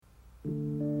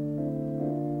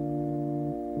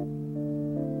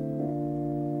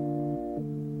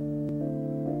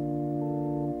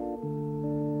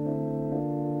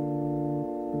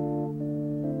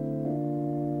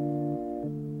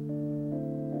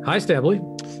Hi, Stably.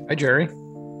 Hi, Jerry.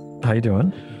 How you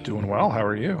doing? Doing well. How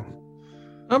are you?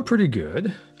 I'm pretty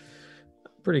good.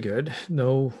 Pretty good.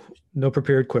 No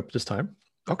prepared quip this time.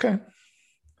 Okay,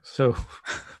 So,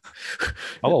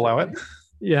 I'll allow it.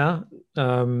 yeah,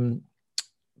 um,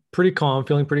 pretty calm,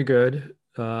 feeling pretty good.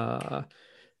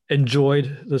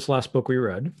 Enjoyed this last book we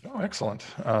read. Oh, excellent.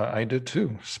 I did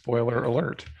too. Spoiler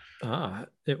alert.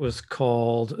 It was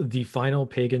called The Final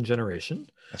Pagan Generation,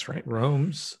 That's right.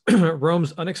 Rome's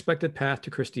Unexpected Path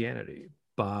to Christianity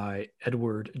by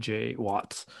Edward J.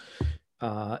 Watts.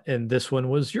 And this one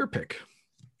was your pick.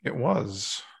 It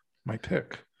was my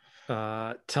pick.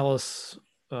 Tell us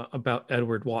about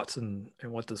Edward Watson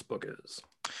and what this book is.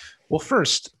 Well,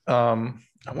 first, I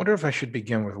wonder if I should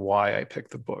begin with why I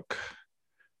picked the book,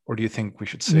 or do you think we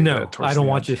should say No, that towards I don't the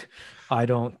want you. end? I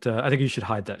don't. I think you should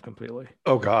hide that completely.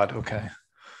 Oh God. Okay.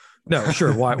 No,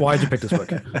 sure. Why did you pick this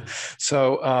book?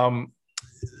 So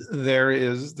there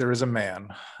is a man.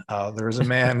 There is a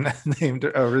man named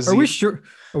Razib. Are we sure?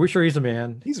 Are we sure he's a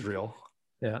man? He's real.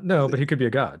 Yeah. No, but he could be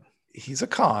a god. He's a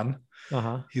Khan.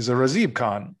 Uh-huh. He's a Razib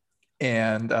Khan.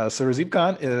 And so Razib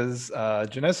Khan is a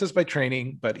geneticist by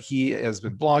training, but he has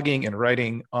been blogging and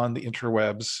writing on the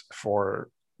interwebs for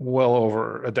well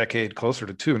over a decade, closer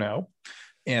to two now.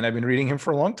 And I've been reading him for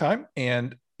a long time.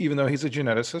 And even though he's a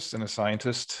geneticist and a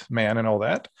scientist man and all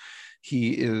that,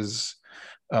 he is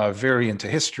very into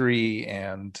history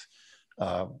and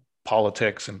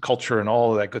politics and culture and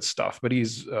all of that good stuff. But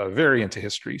he's very into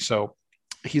history. So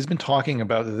he's been talking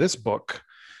about this book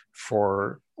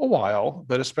for a while,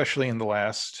 but especially in the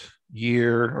last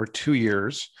year or 2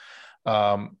 years,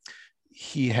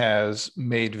 he has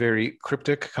made very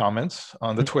cryptic comments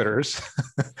on the Twitters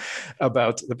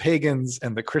about the pagans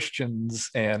and the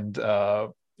Christians and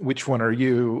which one are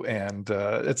you and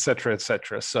et cetera, et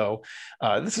cetera. So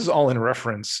this is all in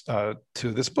reference to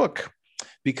this book,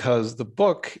 because the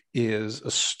book is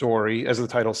a story, as the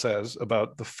title says,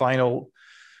 about the final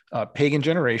pagan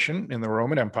generation in the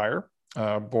Roman Empire,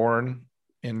 born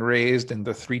and raised in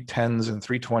the 310s and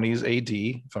 320s AD,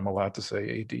 if I'm allowed to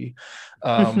say AD,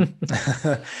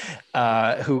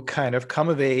 who kind of come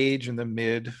of age in the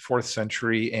mid 4th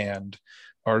century and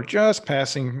are just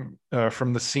passing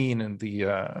from the scene in the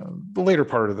later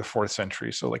part of the 4th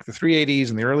century. So like the 380s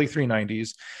and the early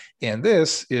 390s. And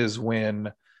this is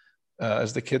when,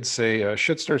 as the kids say,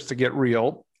 shit starts to get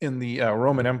real in the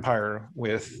Roman Empire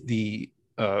with the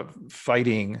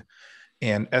fighting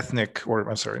and ethnic, or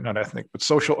I'm sorry, not ethnic, but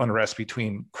social unrest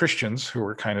between Christians who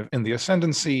are kind of in the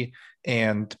ascendancy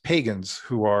and pagans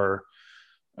who are,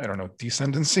 I don't know,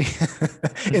 descendancy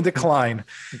in decline.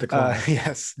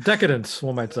 Yes. Decadence,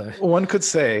 one might say. One could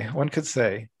say.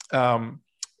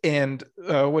 And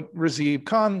what Razib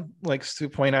Khan likes to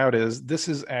point out is this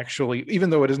is actually,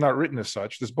 even though it is not written as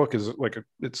such, this book is like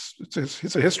it's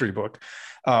a history book.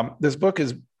 This book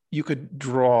is, you could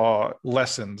draw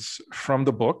lessons from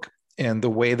the book and the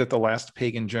way that the last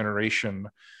pagan generation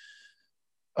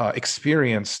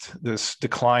experienced this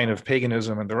decline of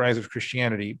paganism and the rise of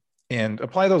Christianity, and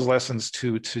apply those lessons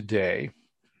to today.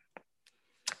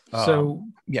 So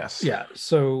yes. Yeah.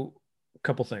 So a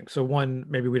couple things. So one,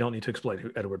 maybe we don't need to explain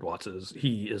who Edward Watts is.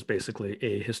 He is basically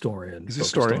a historian He's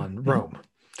focused on Rome.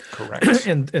 Correct.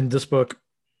 And this book,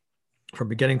 from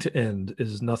beginning to end,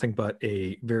 is nothing but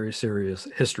a very serious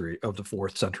history of the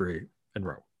 4th century in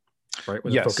Rome, right?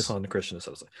 With a focus on the Christian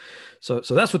asceticism. So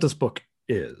that's what this book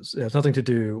is. It has nothing to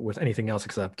do with anything else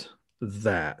except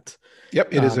that.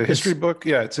 Yep, it is a history book.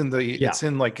 Yeah, it's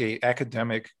in like a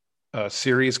academic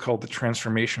series called The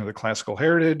Transformation of the Classical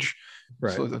Heritage.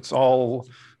 Right. So it's all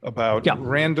about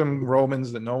random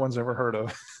Romans that no one's ever heard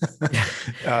of,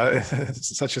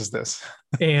 such as this.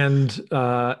 And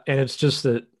it's just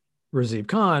that Razib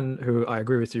Khan, who I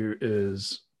agree with you,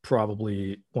 is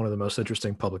probably one of the most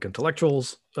interesting public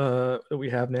intellectuals that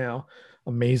we have now.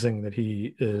 Amazing that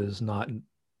he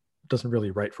doesn't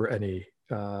really write for any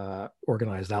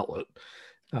organized outlet.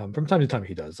 From time to time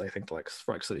he does, I think, like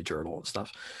Frog City Journal and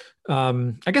stuff.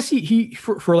 I guess he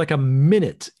for like a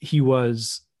minute he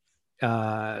was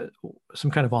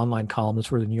some kind of online columnist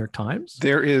for the New York Times.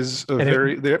 There's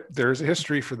a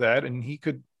history for that, and he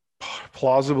could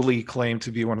plausibly claim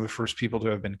to be one of the first people to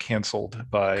have been canceled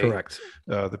by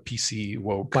the PC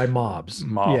woke, by mobs.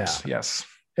 Yes.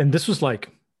 And this was like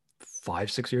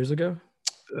 5-6 years ago.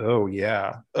 Oh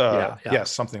yeah.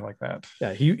 Yes, something like that.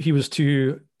 Yeah, he was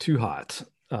too hot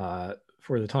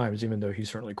for the Times, even though he's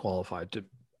certainly qualified to.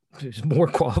 He's more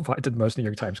qualified than most New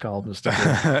York Times columnists to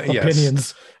have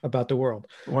opinions about the world.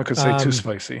 One could say too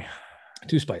spicy.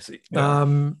 Too spicy.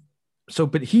 Yeah.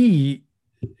 But he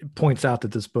points out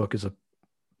that this book is a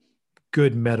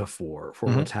good metaphor for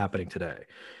Mhm. what's happening today.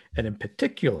 And in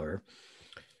particular,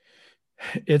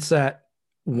 it's that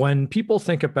when people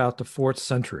think about the fourth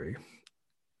century,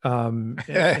 and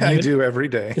I even do every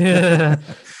day.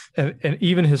 and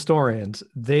even historians,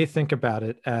 they think about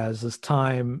it as this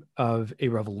time of a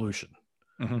revolution,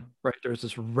 Mhm. right? There's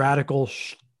this radical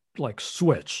like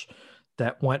switch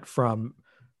that went from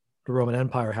the Roman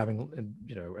Empire having,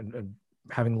 and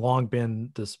having long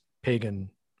been this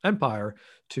pagan empire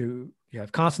to you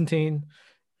have Constantine,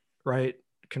 right?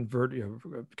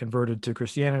 Converted to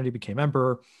Christianity, became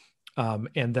emperor.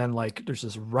 And then like there's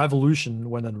this revolution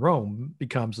when then Rome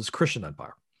becomes this Christian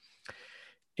empire.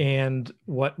 And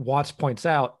what Watts points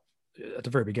out at the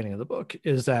very beginning of the book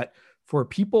is that for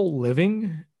people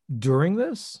living during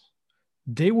this,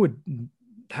 they would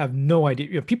have no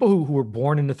idea. People who were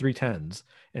born in the 310s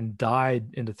and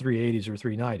died in the 380s or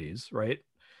 390s, right?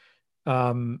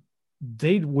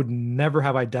 They would never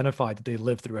have identified that they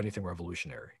lived through anything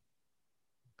revolutionary.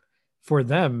 For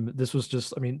them, this was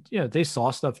just, I mean, they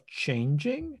saw stuff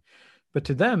changing, but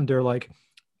to them, they're like,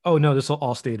 oh no, this will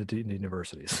all stay at the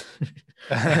universities.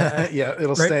 Yeah,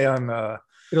 it'll Right? stay on.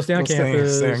 It'll stay on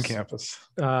campus. Stay on campus.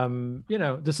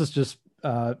 This is just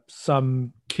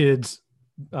some kids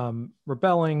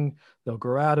rebelling. They'll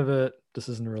grow out of it. This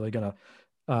isn't really gonna,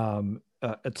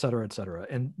 et cetera, et cetera.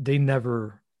 And they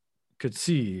never could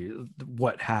see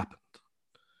what happened.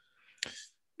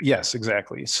 Yes,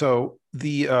 exactly. So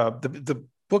the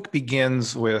book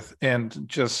begins with, and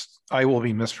just I will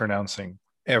be mispronouncing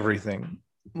everything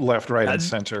left, right, and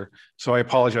center. So I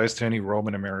apologize to any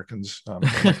Roman Americans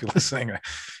if you're listening.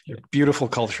 Your beautiful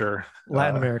culture,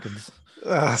 Latin Americans.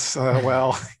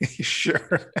 Well,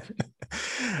 sure.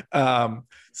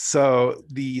 So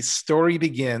the story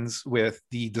begins with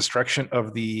the destruction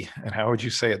of and how would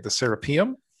you say it? The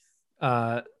Serapeum?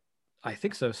 I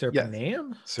think so. Serapeum? Yeah.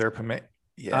 Serapeum.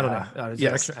 Yeah. I don't know. Is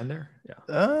there extra N there?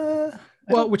 Yeah.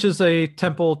 Well, which is a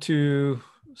temple to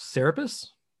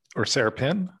Serapis? Or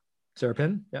Serapin?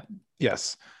 Serapin, yeah.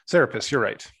 Yes. Serapis, you're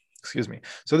right. Excuse me.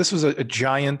 So this was a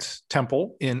giant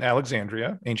temple in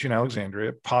Alexandria, ancient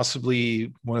Alexandria,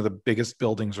 possibly one of the biggest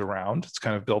buildings around. It's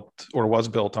kind of built, or was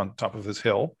built, on top of this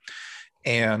hill.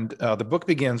 And the book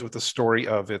begins with the story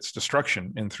of its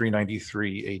destruction in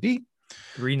 393 AD.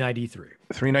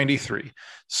 393.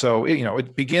 So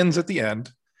it begins at the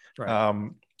end. Right.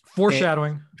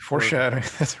 Foreshadowing. Foreshadowing.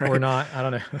 That's right. Or not. I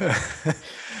don't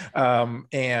know.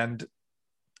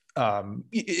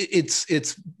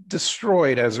 It's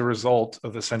destroyed as a result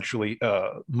of essentially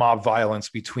mob violence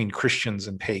between Christians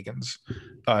and pagans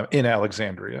in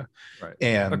Alexandria. Right.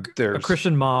 And a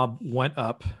Christian mob went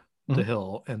up the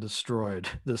hill and destroyed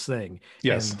this thing.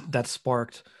 Yes. And that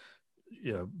sparked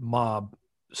mob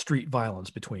street violence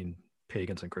between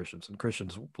pagans and Christians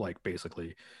like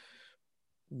basically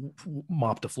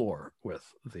mopped the floor with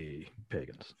the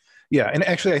pagans. Yeah, and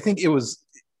actually I think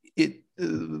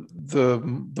the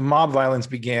mob violence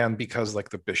began because like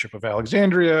the Bishop of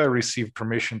Alexandria received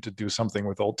permission to do something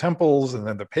with old temples, and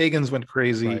then the pagans went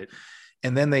crazy. Right.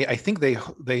 And then I think they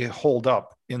holed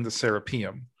up in the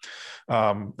Serapeum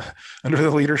under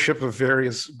the leadership of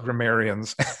various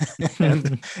grammarians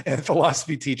and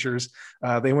philosophy teachers.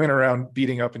 They went around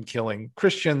beating up and killing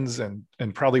Christians and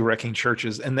probably wrecking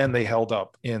churches. And then they held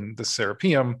up in the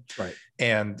Serapeum. Right.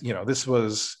 And, this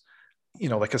was,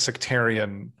 like a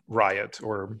sectarian riot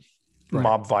or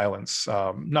mob violence,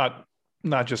 not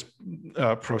just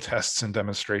protests and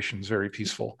demonstrations, very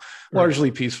peaceful, largely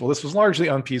peaceful. This was largely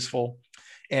unpeaceful.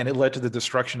 And it led to the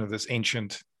destruction of this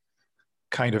ancient,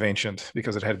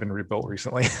 because it had been rebuilt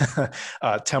recently,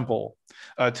 temple.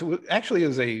 Actually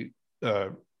is an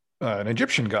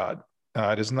Egyptian god.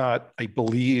 It is not, I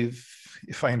believe,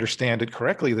 if I understand it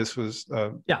correctly, this was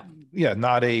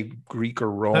not a Greek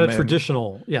or Roman. Not a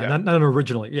traditional, not an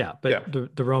originally, but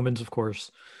the Romans, of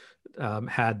course,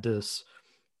 had this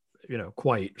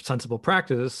quite sensible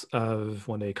practice of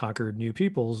when they conquered new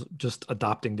peoples, just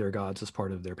adopting their gods as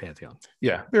part of their pantheon.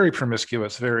 Yeah, very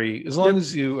promiscuous, as long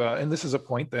as you, and this is a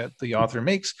point that the author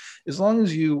makes, as long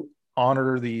as you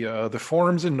honor the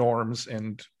forms and norms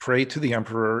and pray to the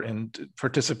emperor and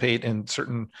participate in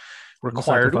certain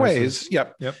required ways.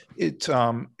 It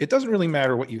doesn't really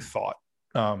matter what you thought.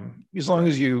 As long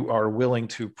as you are willing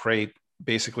to pray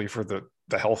basically for the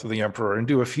health of the emperor and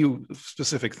do a few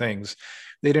specific things.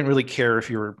 They didn't really care if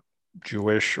you were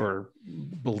Jewish or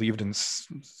believed in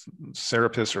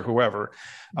Serapis or whoever.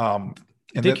 And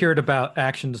they cared about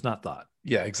actions, not thought.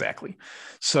 Yeah, exactly.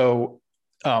 So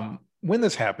when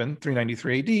this happened,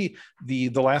 393 AD,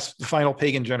 the final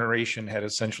pagan generation had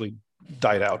essentially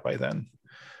died out by then.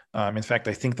 In fact,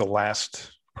 I think the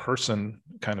last person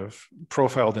kind of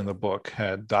profiled in the book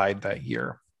had died that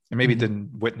year, and maybe Mhm.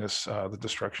 didn't witness the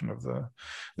destruction of the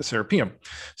Serapeum.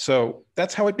 So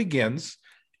that's how it begins.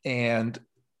 And,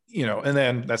 and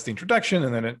then that's the introduction.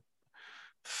 And then it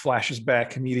flashes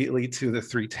back immediately to the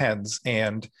 310s.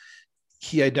 And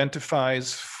he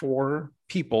identifies four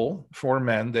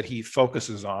men that he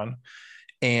focuses on.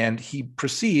 And he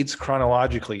proceeds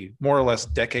chronologically, more or less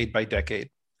decade by decade.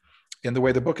 And the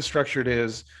way the book is structured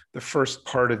is the first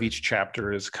part of each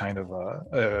chapter is kind of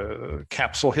a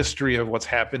capsule history of what's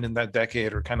happened in that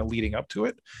decade or kind of leading up to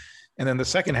it. And then the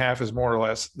second half is more or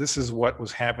less, this is what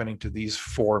was happening to these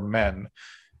four men.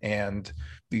 And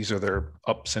these are their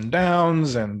ups and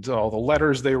downs and all the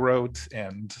letters they wrote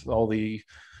and all the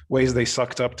ways they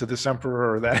sucked up to this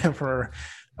emperor or that emperor.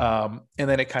 And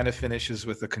then it kind of finishes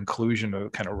with the conclusion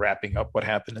of kind of wrapping up what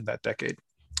happened in that decade.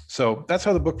 So that's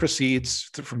how the book proceeds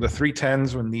from the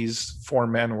 310s, when these four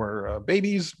men were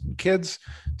babies, kids,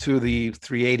 to the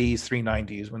 380s,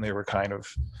 390s, when they were kind of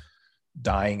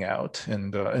dying out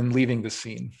and leaving the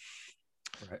scene.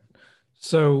 Right.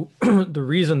 So the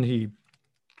reason he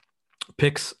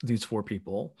picks these four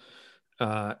people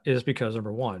is because,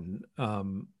 number one,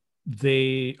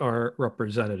 they are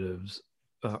representatives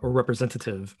or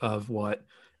representative of what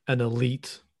an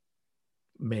elite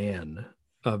man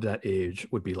of that age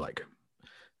would be like.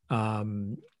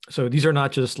 So these are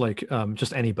not just like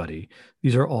just anybody.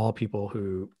 These are all people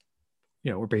who,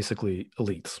 were basically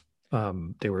elites.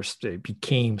 They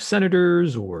became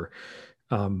senators or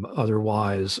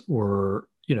otherwise were,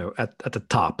 at the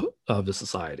top of the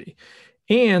society.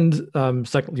 And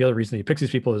second, the other reason he picks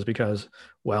these people is because,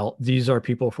 well, these are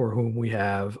people for whom we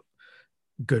have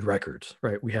good records,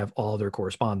 right? We have all their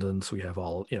correspondence. We have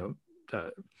all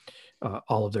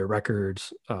of their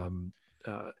records. And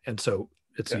so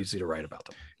it's easy to write about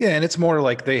them. Yeah. And it's more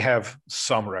like they have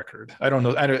some record. I don't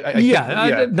know.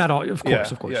 Not all, of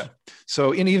course. Yeah.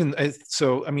 So,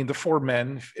 the four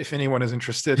men, if anyone is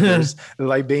interested, there's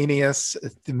Libanius,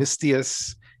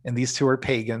 Themistius, and these two are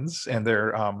pagans, and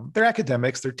they're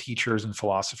academics, they're teachers and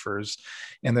philosophers.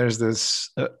 And there's this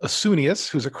Asunius,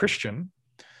 who's a Christian,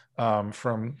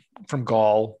 from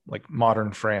Gaul, like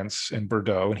modern France and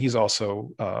Bordeaux, and he's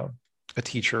also a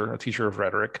teacher of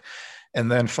rhetoric. And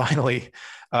then finally,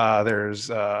 there's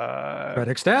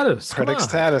Predicstatus.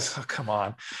 Come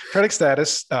on.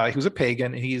 Predicstatus, he was a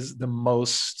pagan, and he's the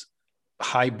most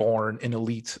highborn and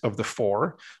elite of the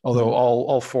four, although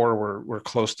all four were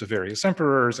close to various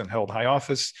emperors and held high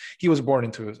office. He was born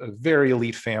into a very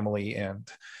elite family and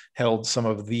held some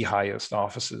of the highest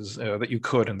offices that you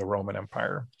could in the Roman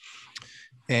Empire.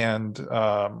 And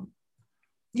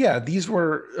these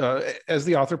were, as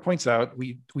the author points out,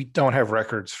 we don't have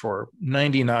records for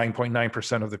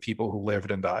 99.9% of the people who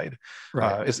lived and died,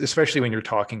 right. Especially when you're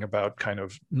talking about kind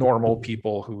of normal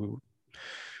people who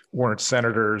weren't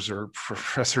senators or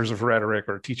professors of rhetoric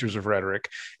or teachers of rhetoric.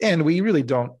 And we really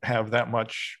don't have that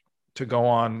much to go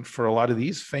on for a lot of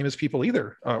these famous people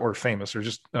either, or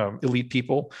just elite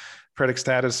people.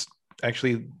 Predicstatus,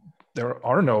 actually, there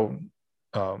are no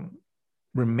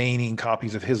remaining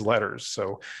copies of his letters.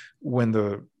 So when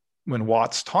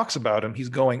Watts talks about him, he's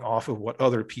going off of what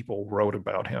other people wrote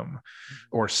about him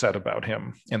or said about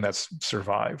him, and that's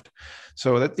survived.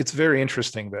 So it's very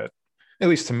interesting that, at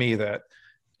least to me, that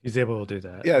he's able to do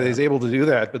that. Yeah, he's able to do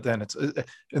that. But then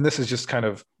and this is just kind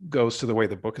of goes to the way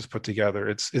the book is put together.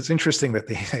 It's interesting that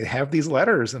they have these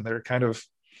letters, and they're kind of,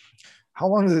 how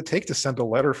long did it take to send a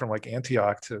letter from like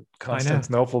Antioch to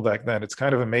Constantinople back then? It's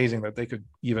kind of amazing that they could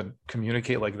even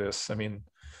communicate like this. I mean,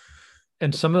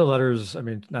 and some of the letters,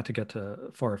 not to get to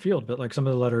far afield, but like some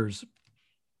of the letters,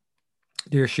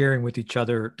 they're sharing with each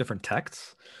other different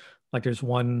texts. Like there's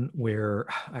one where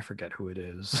I forget who it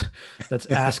is that's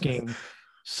asking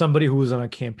somebody who was on a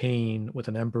campaign with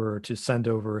an emperor to send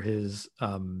over his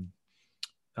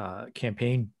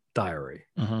campaign diary.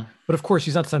 But of course,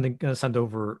 he's not going to send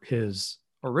over his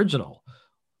original.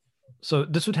 So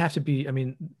this would have to be,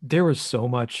 there was so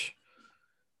much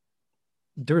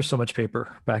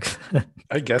paper back then.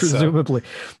 I guess presumably.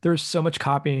 There was so much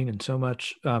copying and so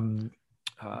much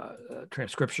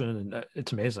transcription, and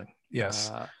it's amazing. Yes.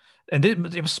 And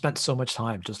they spent so much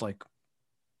time just like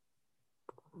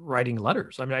writing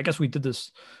letters. I guess we did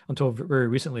this until very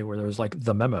recently, where there was like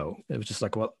the memo. It was just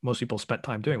like what most people spent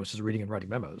time doing, which is reading and writing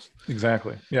memos.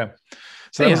 Exactly. Yeah.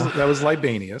 So that was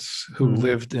Libanius, who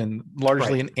lived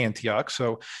largely in Antioch.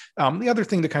 So the other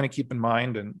thing to kind of keep in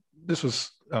mind, and this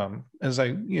was as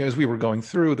we were going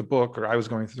through the book, or I was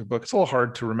going through the book, it's a little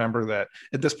hard to remember that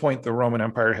at this point the Roman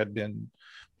Empire had been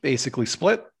basically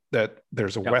split. That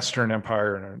there's a Western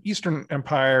Empire and an Eastern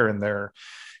Empire, and they're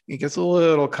it gets a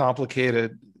little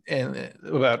complicated and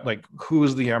about like who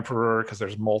is the emperor, because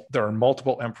there are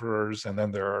multiple emperors, and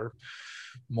then there are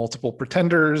multiple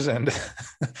pretenders and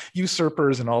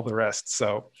usurpers and all the rest.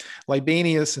 So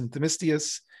Libanius and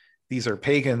Themistius, these are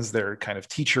pagans. They're kind of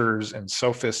teachers and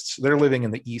sophists. They're living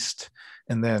in the East.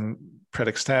 And then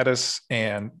Predicstatus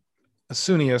and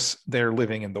Asunius, they're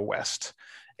living in the West.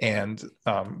 And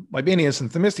Libanius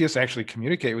and Themistius actually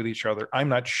communicate with each other. I'm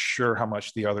not sure how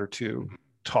much the other two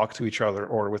talk to each other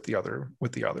or with the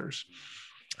others.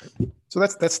 So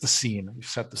that's the scene. We've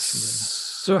set the scene.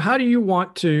 So how do you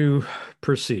want to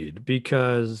proceed?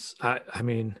 Because I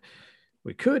mean,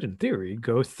 we could, in theory,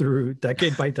 go through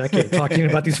decade by decade talking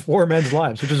about these four men's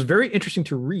lives, which is very interesting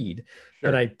to read,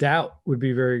 but I doubt would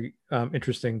be very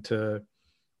interesting to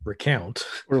recount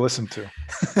or listen to.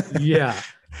 Yeah.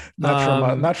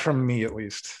 Not from me, at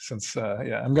least, since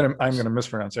I'm gonna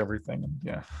mispronounce everything.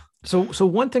 Yeah. So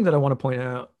one thing that I want to point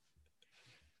out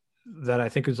that I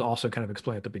think is also kind of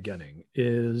explained at the beginning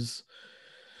is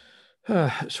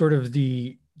sort of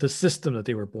the system that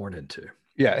they were born into.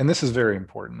 Yeah, and this is very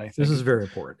important. I think this is very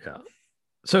important. Yeah.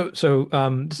 So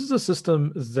this is a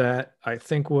system that I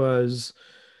think was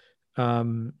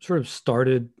sort of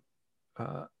started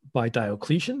by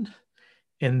Diocletian,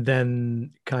 and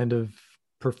then kind of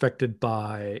perfected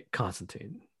by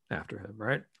Constantine after him,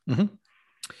 right? Mm-hmm.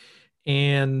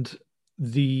 And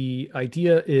the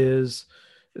idea is,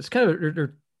 it's kind of, there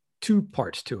are two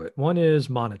parts to it. One is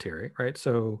monetary, right?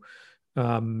 So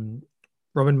Roman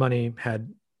money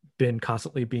had been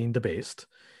constantly being debased,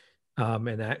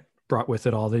 and that brought with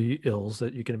it all the ills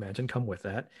that you can imagine come with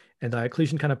that. And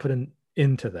Diocletian kind of put an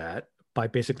end to that by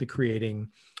basically creating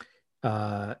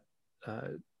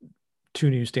two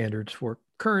new standards for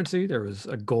currency. There was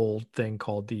a gold thing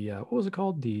called the what was it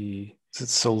called? Is it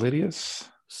Solidius?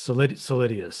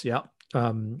 Solidius, yeah.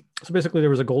 So basically, there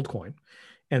was a gold coin,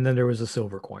 and then there was a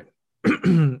silver coin.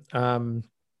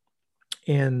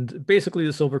 And basically,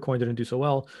 the silver coin didn't do so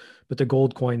well, but the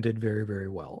gold coin did very, very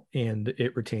well, and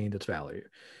it retained its value.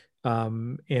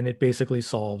 And it basically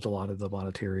solved a lot of the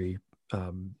monetary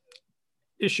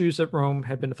issues that Rome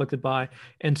had been afflicted by.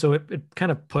 And so it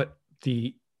kind of put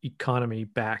the economy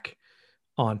back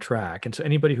on track. And so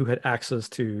anybody who had access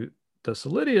to the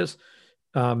Solidius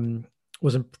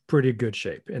was in pretty good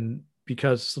shape. And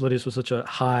because Solidius was such a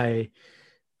high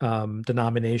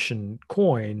denomination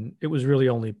coin, it was really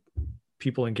only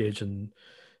people engaged in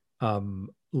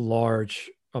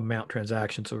large amount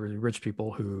transactions, so really rich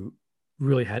people who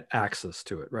really had access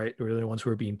to it, right? They were the ones who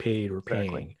were being paid or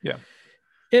paying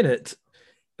in it.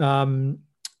 So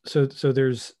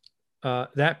there's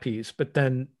that piece, but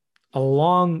then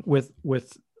along with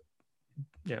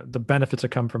the benefits that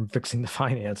come from fixing the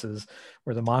finances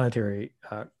or the monetary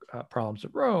problems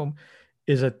of Rome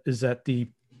is that the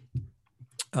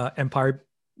empire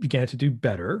began to do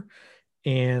better,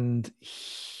 and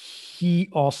he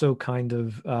also kind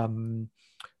of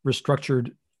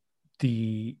restructured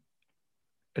the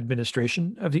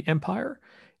administration of the empire,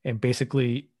 and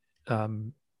basically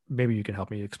maybe you can help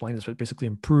me explain this, but basically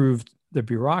improved the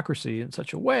bureaucracy in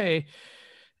such a way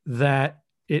that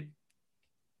it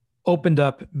opened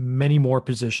up many more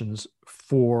positions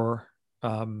for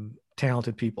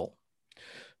talented people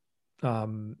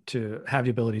to have the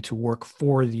ability to work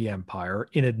for the empire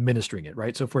in administering it,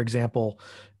 right? So, for example,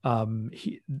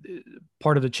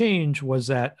 part of the change was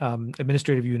that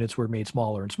administrative units were made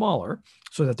smaller and smaller,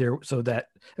 so that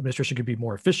administration could be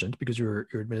more efficient, because you're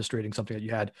administrating something that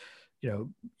you had,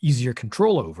 easier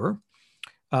control over,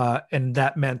 and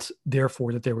that meant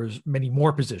therefore that there was many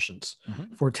more positions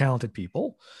for talented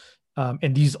people,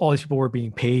 and all these people were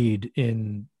being paid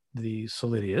in the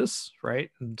Solidius,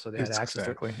 right? And so they had access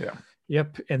to it. Yeah.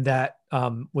 Yep. And that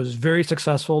was very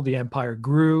successful. The empire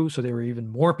grew, so there were even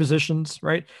more positions,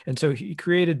 right? And so he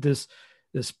created this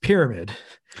pyramid,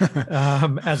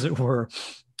 as it were,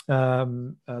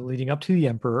 leading up to the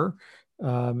emperor.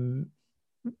 That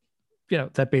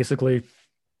basically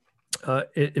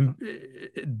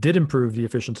it did improve the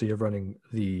efficiency of running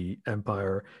the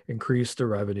empire, increase the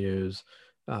revenues,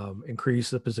 increase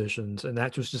the positions, and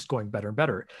that was just going better and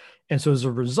better. And so as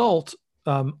a result,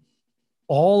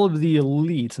 all of the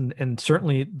elites, and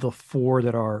certainly the four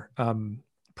that are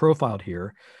profiled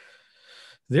here,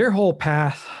 their whole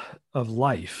path of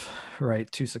life, right,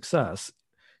 to success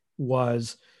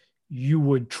was you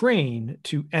would train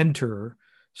to enter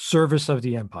service of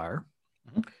the empire.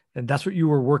 And that's what you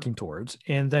were working towards.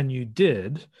 And then you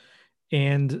did.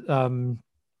 And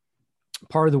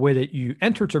part of the way that you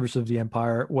entered service of the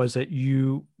empire was that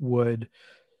you would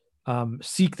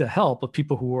seek the help of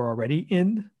people who were already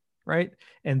in, right?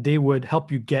 And they would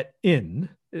help you get in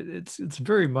it's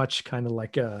very much kind of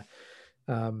like an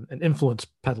influence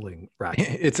peddling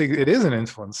racket. It is an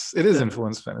influence. It is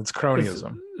influence. It's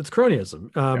cronyism. It's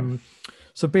cronyism.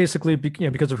 So basically,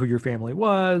 because of who your family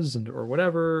was or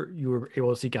whatever, you were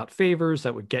able to seek out favors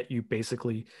that would get you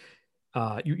basically,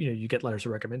 you get letters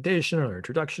of recommendation or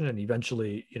introduction, and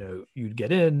eventually, you'd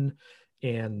get in,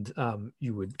 and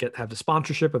you would have the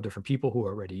sponsorship of different people who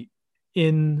are already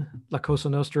in La Cosa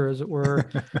Nostra, as it were.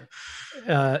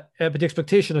 But the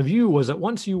expectation of you was that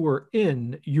once you were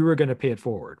in, you were going to pay it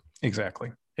forward.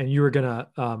 Exactly. And you were going to,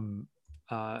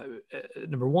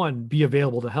 number one, be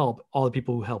available to help all the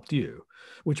people who helped you,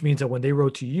 which means that when they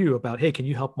wrote to you about, hey, can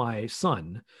you help my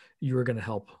son? You were going to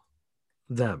help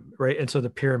them, right? And so the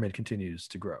pyramid continues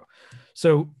to grow.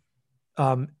 So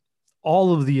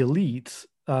all of the elite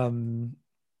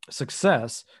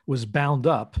success was bound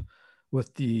up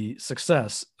with the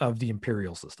success of the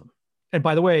imperial system. And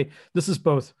by the way, this is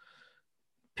both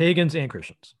pagans and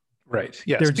Christians. Right.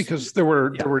 Yes, because there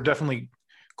were definitely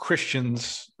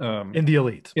Christians in the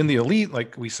elite.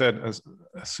 Like we said, as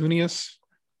Asunius,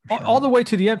 all the way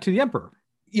to the emperor.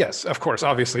 Yes, of course,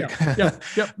 obviously. Yeah.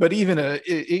 But even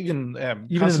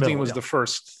Constantine was the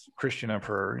first Christian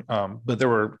emperor, but there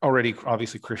were already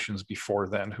obviously Christians before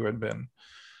then who had been,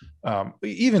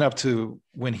 even up to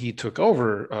when he took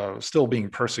over, still being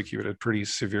persecuted pretty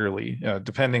severely,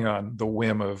 depending on the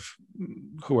whim of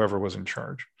whoever was in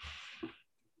charge.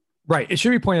 Right. It should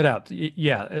be pointed out,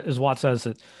 as Watt says,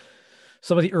 that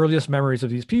some of the earliest memories of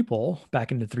these people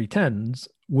back in the 310s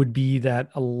would be that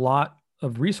a lot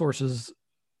of resources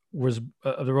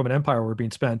of the Roman Empire were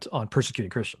being spent on persecuting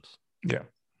Christians. Yeah.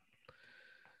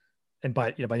 And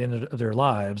by the end of their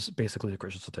lives, basically the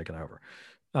Christians had taken over.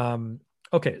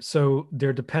 Okay, so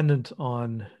they're dependent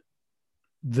on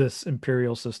this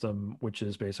imperial system, which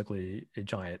is basically a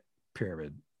giant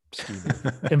pyramid scheme,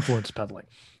 influence peddling.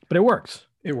 But it works.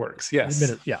 It works,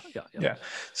 yes. Yeah.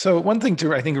 So one thing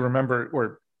to, I think,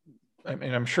 remember,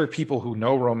 I'm sure people who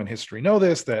know Roman history know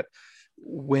this, that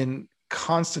when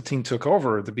Constantine took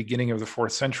over at the beginning of the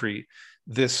 4th century,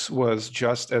 this was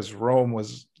just as Rome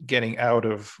was getting out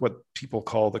of what people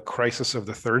call the crisis of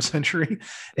the 3rd century.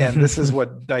 And this is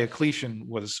what Diocletian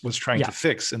was trying to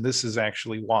fix. And this is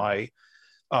actually why,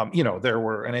 there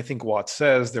were, and I think Watt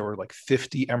says there were like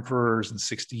 50 emperors in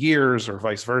 60 years or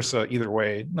vice versa. Either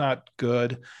way, not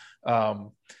good.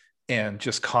 And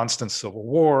just constant civil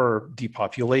war,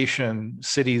 depopulation,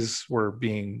 cities were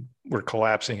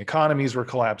collapsing, economies were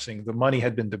collapsing, the money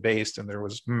had been debased, and there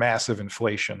was massive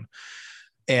inflation.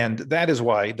 And that is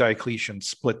why Diocletian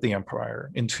split the empire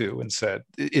in two and said,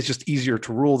 it's just easier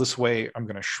to rule this way. I'm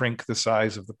going to shrink the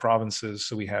size of the provinces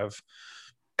so we have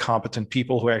competent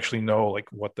people who actually know like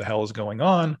what the hell is going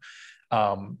on.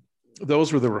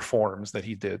 Those were the reforms that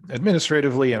he did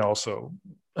administratively and also,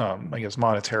 I guess,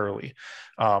 monetarily.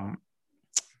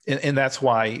 And that's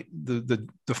why the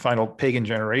final pagan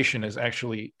generation is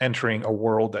actually entering a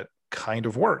world that kind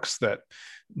of works, that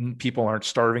people aren't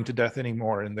starving to death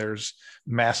anymore. And there's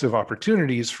massive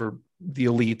opportunities for the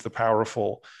elite, the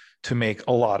powerful, to make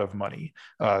a lot of money.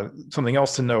 Something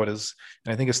else to note is,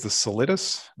 and I think it's the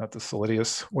Solitus, not the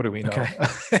Solitius. What do we know?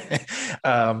 Okay.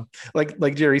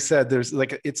 Like Jerry said, there's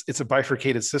like, it's a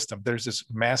bifurcated system. There's this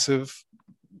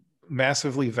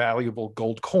massively valuable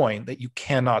gold coin that you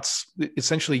cannot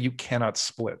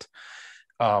split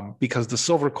because the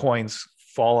silver coins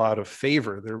fall out of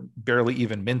favor. They're barely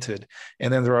even minted.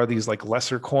 And then there are these like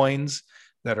lesser coins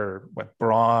that are what,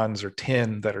 bronze or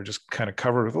tin, that are just kind of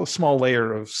covered with a small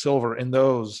layer of silver. And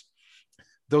those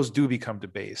do become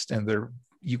debased, and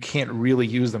you can't really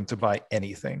use them to buy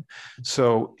anything.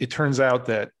 So it turns out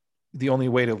that the only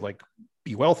way to like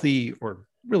be wealthy or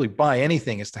really buy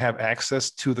anything is to have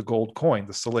access to the gold coin,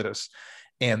 the Solitus.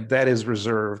 And that is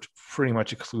reserved pretty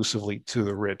much exclusively to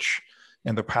the rich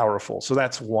and the powerful. So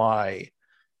that's why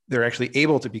they're actually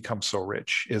able to become so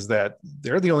rich, is that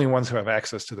they're the only ones who have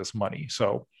access to this money.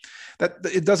 So that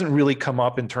it doesn't really come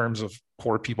up in terms of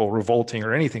poor people revolting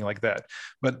or anything like that.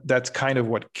 But that's kind of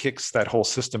what kicks that whole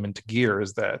system into gear,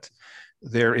 is that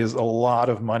there is a lot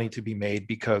of money to be made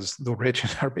because the rich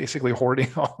are basically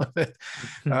hoarding all of it.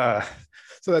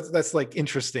 So that's like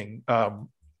interesting.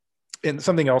 And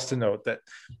something else to note, that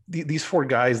these four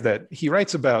guys that he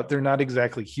writes about, they're not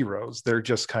exactly heroes. They're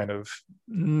just kind of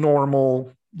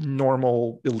normal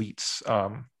elites.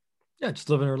 Just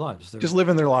living their lives. Just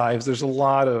living their lives. There's a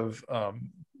lot of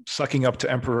sucking up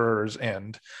to emperors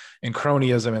and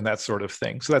cronyism and that sort of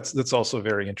thing. So that's also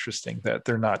very interesting, that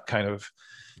they're not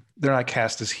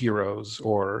cast as heroes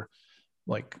or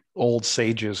like old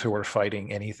sages who are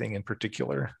fighting anything in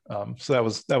particular. So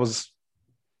that was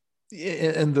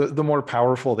and the more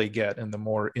powerful they get and the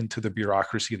more into the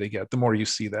bureaucracy they get, the more you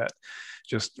see that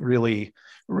just really,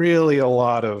 really a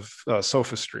lot of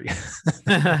sophistry.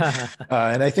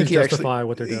 And I think To he actually, justify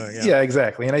what they're doing. Yeah. yeah,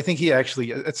 exactly. And I think he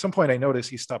actually, at some point, I noticed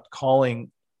he stopped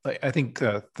calling. I think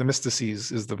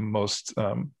Themistocles is the most,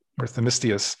 or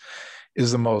Themistius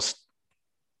is the most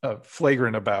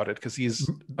flagrant about it because he's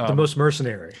The most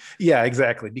mercenary. yeah,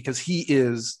 exactly, because he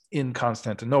is in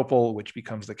Constantinople, which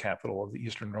becomes the capital of the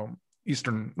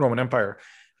Eastern Roman Empire,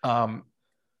 um,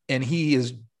 and he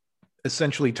is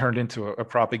essentially turned into a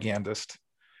propagandist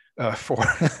for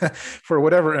for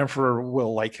whatever emperor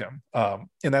will like him,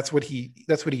 and that's what he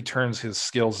turns his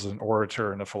skills as an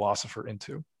orator and a philosopher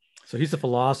into. So he's a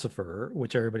philosopher,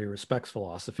 which everybody respects Mm-hmm.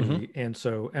 philosophy. And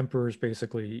so emperors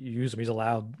basically use him. He's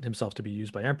allowed himself to be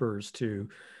used by emperors to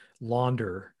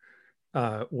launder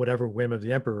whatever whim of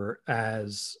the emperor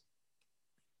as,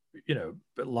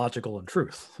 logical and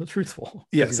truthful, because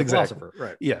Yes, he's a exactly. philosopher.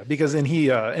 Right. Yeah, because and he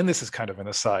and this is kind of an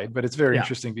aside, but it's very Yeah.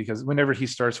 interesting because whenever he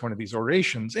starts one of these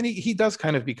orations, and he does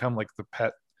kind of become like the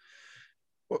pet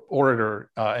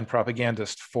orator and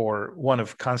propagandist for one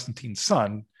of Constantine's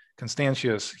son,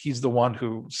 Constantius. He's the one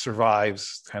who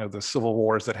survives kind of the civil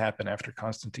wars that happen after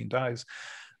Constantine dies.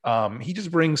 He just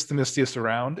brings Themistius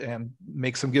around and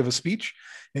makes him give a speech.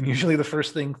 And usually the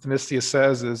first thing Themistius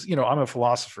says is, I'm a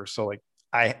philosopher, so like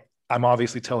I'm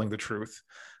obviously telling the truth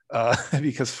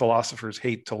because philosophers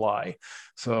hate to lie.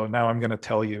 So now I'm going to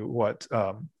tell you what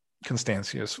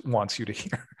Constantius wants you to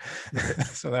hear.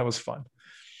 So that was fun.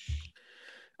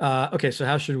 Okay. So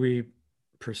how should we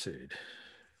proceed?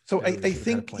 So I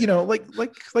think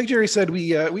like Jerry said,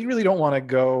 we really don't want to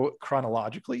go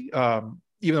chronologically,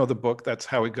 even though the book that's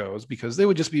how it goes, because they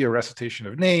would just be a recitation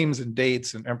of names and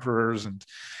dates and emperors and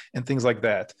things like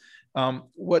that. So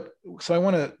I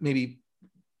want to maybe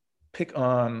pick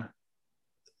on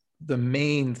the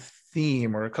main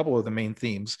theme or a couple of the main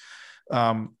themes.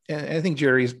 And I think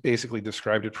Jerry's basically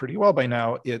described it pretty well by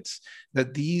now. It's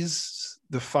that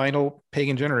the final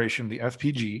pagan generation, the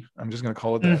FPG, I'm just going to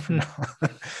call it that for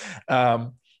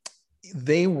now,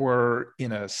 they were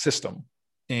in a system.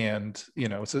 And,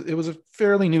 it was a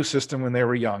fairly new system when they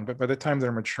were young, but by the time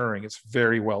they're maturing, it's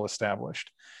very well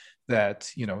established that,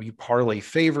 you parlay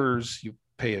favors, you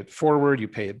pay it forward, you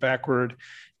pay it backward.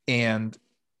 And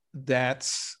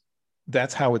that's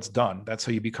how it's done. That's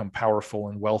how you become powerful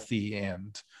and wealthy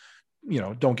and,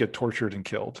 don't get tortured and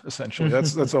killed, essentially.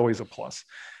 That's always a plus.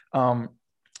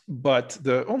 But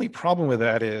the only problem with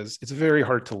that is it's very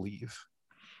hard to leave.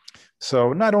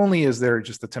 So not only is there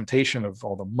just the temptation of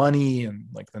all the money and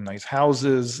like the nice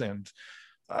houses, and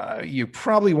you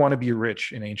probably want to be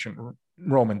rich in ancient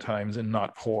Roman times and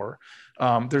not poor.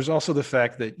 There's also the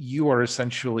fact that you are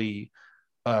essentially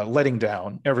letting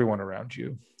down everyone around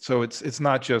you. So it's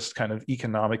not just kind of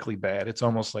economically bad. It's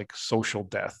almost like social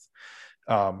death.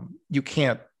 You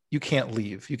can't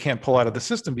leave. You can't pull out of the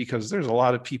system because there's a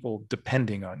lot of people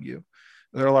depending on you.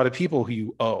 There are a lot of people who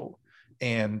you owe.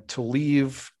 And to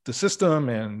leave the system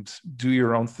and do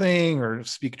your own thing or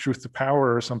speak truth to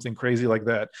power or something crazy like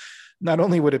that, not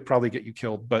only would it probably get you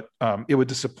killed, but it would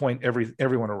disappoint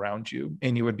everyone around you,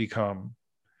 and you would become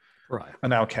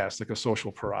an outcast, like a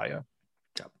social pariah.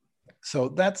 Yep. So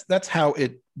that's how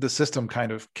the system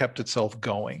kind of kept itself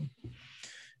going.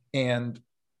 And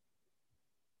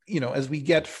as we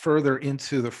get further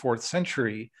into the 4th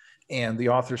century, and the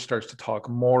author starts to talk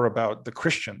more about the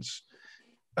Christians,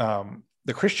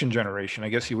 the Christian generation, I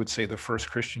guess you would say the first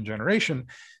Christian generation,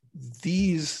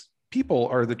 these people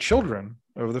are the children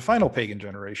of the final pagan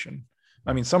generation.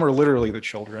 I mean, some are literally the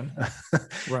children,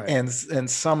 right? and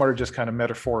some are just kind of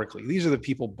metaphorically. These are the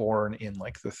people born in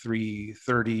like the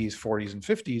 330s, 40s, and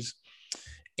 50s,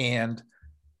 and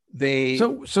they.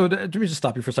 So let me just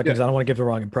stop you for a second, because I don't want to give the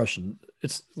wrong impression.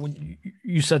 It's when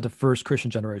you said the first Christian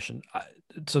generation.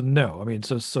 So no, I mean,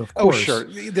 so of course. Oh, sure,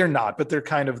 they're not, but they're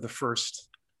kind of the first.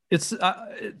 It's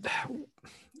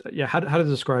yeah. How to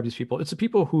describe these people? It's the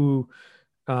people who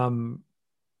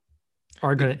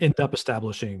are going to end up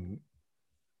establishing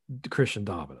Christian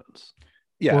dominance.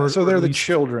 Yeah, so they're the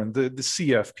children, the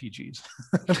CFPGs.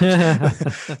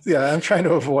 Yeah, I'm trying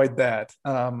to avoid that.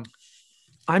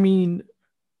 I mean,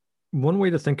 one way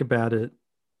to think about it,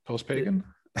 post-pagan.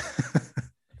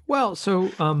 Well, so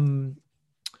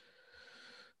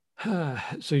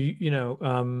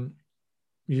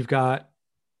you've got.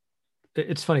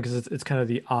 It's funny because it's kind of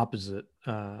the opposite.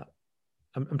 I'm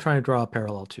trying to draw a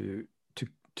parallel to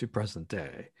present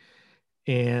day,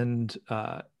 and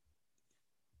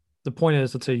the point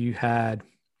is, let's say you had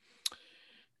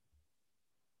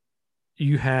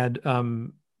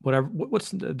whatever.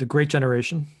 What's the Great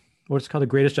Generation? what's called the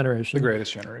Greatest The Generation.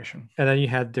 Greatest Generation. And then you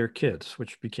had their kids,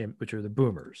 which are the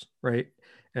boomers, right?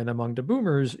 And among the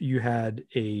boomers, you had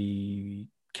a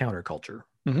counterculture,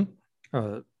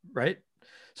 right?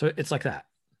 So it's like that.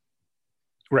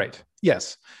 Right.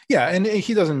 Yes. Yeah. And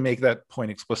he doesn't make that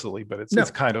point explicitly, but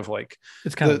it's kind of like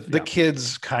the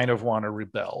kids kind of want to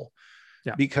rebel.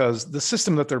 Yeah. Because the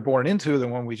system that they're born into, the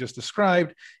one we just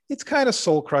described, it's kind of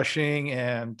soul crushing,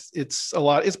 and it's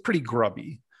pretty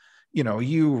grubby.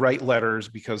 You write letters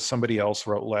because somebody else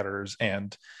wrote letters.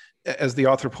 And as the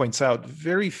author points out,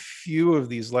 very few of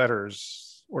these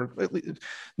letters, or at least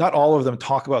not all of them,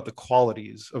 talk about the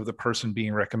qualities of the person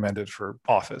being recommended for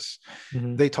office.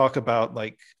 Mm-hmm. They talk about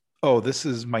like, oh, this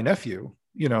is my nephew,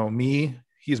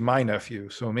 he's my nephew.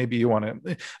 So maybe you want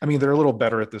to, I mean, they're a little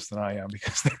better at this than I am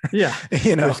because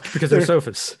because they're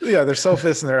sophists. Yeah. They're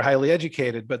sophists and they're highly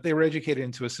educated, but they were educated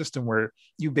into a system where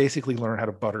you basically learn how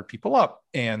to butter people up.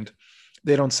 And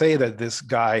they don't say that this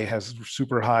guy has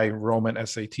super high Roman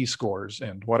SAT scores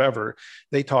and whatever.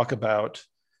 They talk about,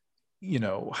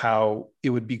 how it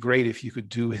would be great if you could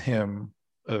do him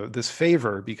this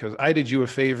favor because I did you a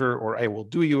favor, or I will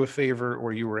do you a favor,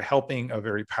 or you were helping a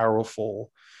very powerful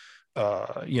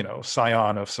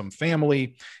scion of some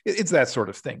family. It's that sort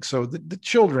of thing. So the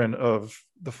children of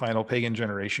the final pagan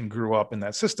generation grew up in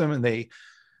that system, and they,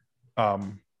 as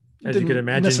you can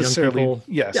imagine, necessarily, young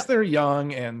people, yes, they're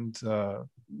young and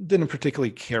didn't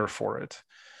particularly care for it,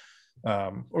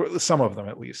 or some of them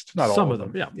at least, not all of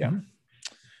them. Yeah. Mm-hmm.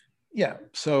 Yeah.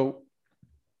 So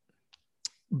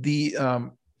the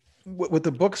what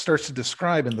the book starts to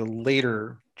describe in the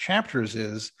later chapters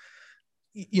is,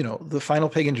 the final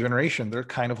pagan generation, they're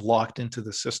kind of locked into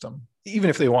the system. Even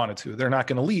if they wanted to, they're not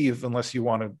going to leave unless you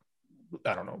want to,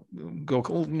 I don't know, go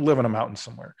live on a mountain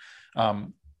somewhere.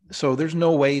 So there's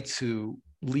no way to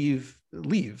leave.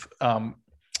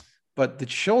 But the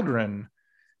children,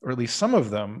 or at least some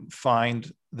of them,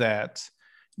 find that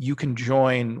you can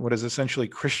join what is essentially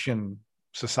Christian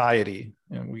society.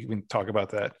 And we can talk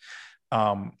about that.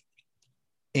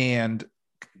 And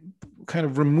kind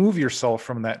of remove yourself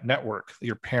from that network,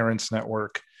 your parents'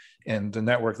 network, and the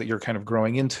network that you're kind of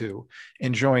growing into,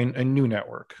 and join a new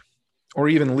network, or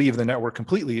even leave the network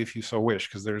completely if you so wish,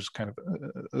 because there's kind of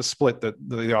a split that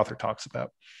the author talks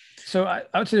about. So I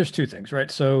would say there's two things, right?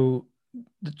 So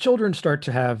the children start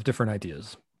to have different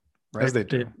ideas, right? As they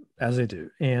do.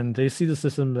 And they see the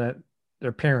system, that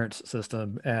their parents'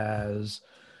 system, as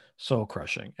soul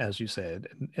crushing, as you said,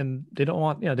 and they don't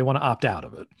want, they want to opt out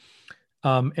of it.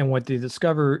 And what they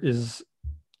discover is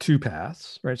two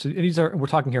paths, right? So we're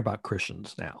talking here about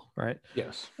Christians now, right?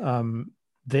 Yes.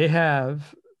 They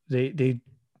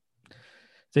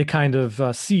kind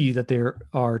of see that there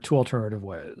are two alternative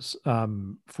ways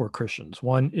for Christians.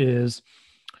 One is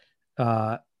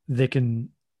they can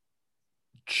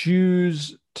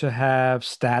choose to have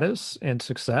status and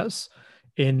success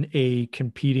in a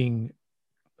competing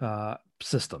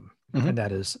system, mm-hmm. and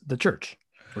that is the church.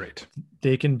 Right.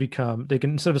 They can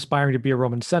instead of aspiring to be a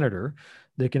Roman senator,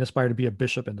 they can aspire to be a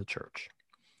bishop in the church.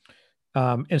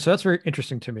 And so that's very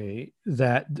interesting to me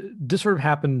that this sort of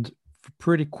happened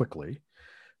pretty quickly,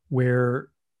 where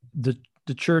the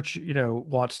church,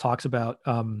 Watts talks about,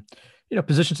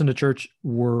 positions in the church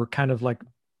were kind of like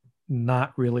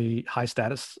not really high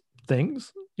status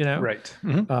things, Right.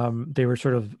 Mm-hmm. They were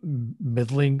sort of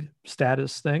middling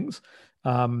status things.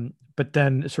 But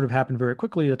then it sort of happened very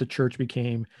quickly that the church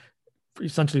became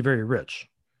essentially very rich,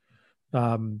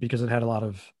 because it had a lot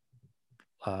of,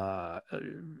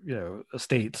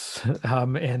 estates,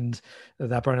 and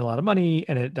that brought in a lot of money,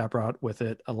 and that brought with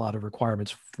it a lot of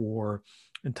requirements for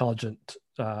intelligent,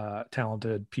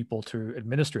 talented people to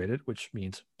administrate it, which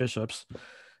means bishops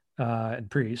and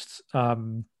priests.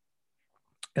 And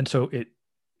so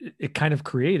it kind of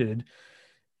created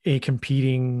a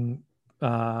competing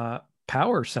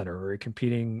power center, or a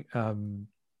competing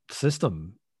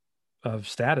system of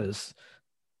status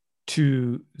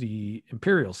to the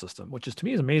imperial system, which is, to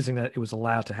me, is amazing that it was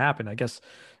allowed to happen. I guess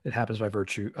it happens by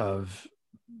virtue of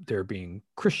there being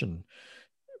Christian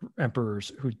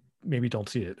emperors who maybe don't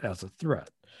see it as a threat.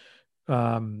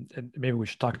 And maybe we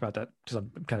should talk about that, because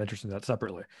I'm kind of interested in that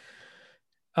separately.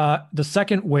 The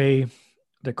second way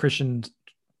that Christian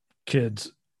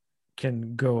kids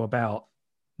can go about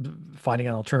finding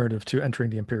an alternative to entering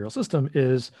the imperial system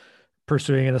is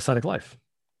pursuing an ascetic life,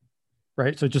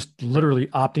 right? So just literally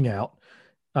opting out.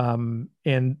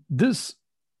 And this,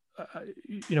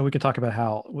 we can talk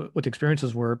about what the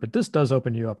experiences were, but this does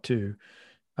open you up to,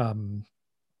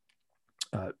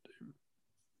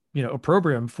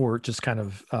 opprobrium for just kind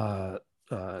of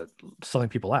uh, selling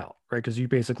people out, right? Because you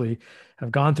basically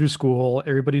have gone through school,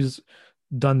 everybody's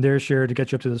done their share to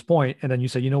get you up to this point, and then you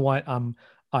say, you know what, I'm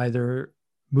either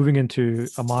moving into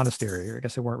a monastery, or I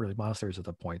guess they weren't really monasteries at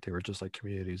that point, they were just like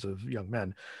communities of young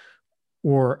men,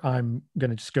 or I'm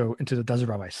going to just go into the desert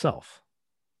by myself.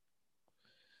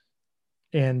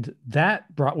 And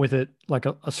that brought with it like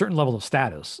a certain level of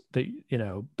status that, you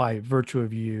know, by virtue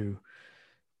of you,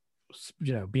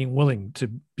 you know, being willing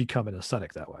to become an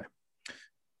ascetic that way.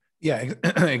 Yeah,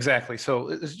 exactly. So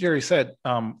as Jerry said,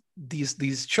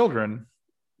 these children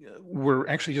were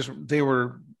actually they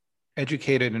were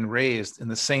educated and raised in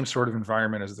the same sort of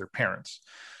environment as their parents.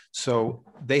 So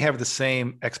they have the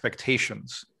same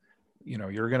expectations. You know,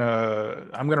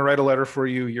 I'm going to write a letter for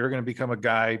you. You're going to become a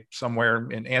guy somewhere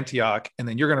in Antioch, and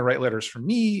then you're going to write letters for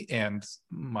me and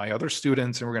my other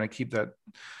students, and we're going to keep that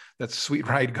sweet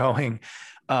ride going.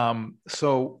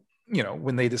 So, you know,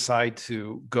 when they decide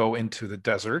to go into the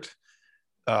desert,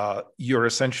 you're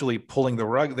essentially pulling the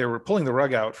rug. They were pulling the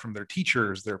rug out from their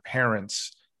teachers, their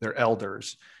parents, their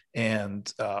elders,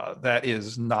 and that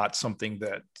is not something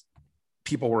that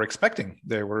people were expecting.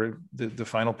 They were the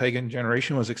final pagan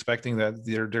generation was expecting that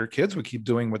their kids would keep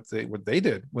doing what they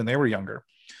did when they were younger.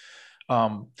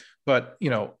 But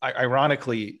you know,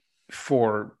 ironically,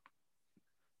 for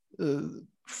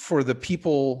the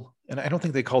people, and I don't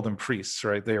think they called them priests,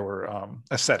 right? They were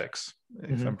ascetics,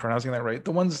 if I'm pronouncing that right.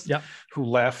 The ones who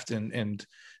left and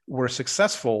were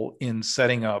successful in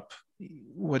setting up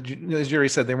as Jerry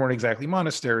said, they weren't exactly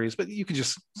monasteries, but you could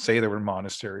just say they were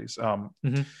monasteries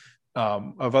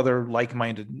of other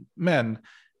like-minded men.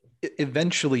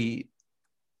 Eventually,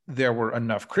 there were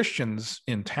enough Christians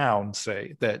in town,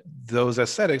 say, that those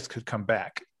ascetics could come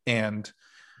back, and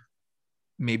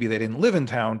maybe they didn't live in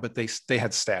town, but they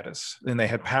had status and they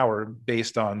had power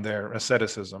based on their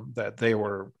asceticism, that they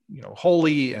were, you know,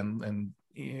 holy and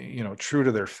you know, true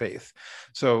to their faith.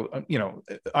 So you know,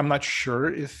 I'm not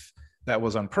sure if that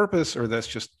was on purpose or that's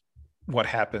just what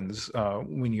happens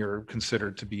when you're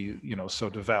considered to be, you know, so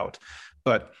devout.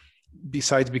 But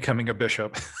besides becoming a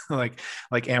bishop, like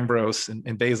Ambrose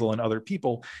and Basil and other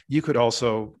people, you could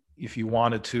also, if you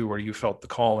wanted to, or you felt the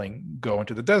calling, go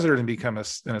into the desert and become an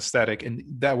ascetic, and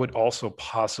that would also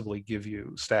possibly give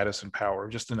you status and power,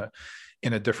 just in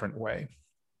a different way.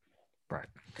 Right.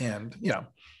 And yeah.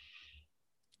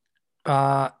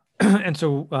 And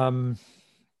so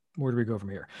where do we go from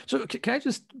here? So can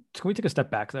we take a step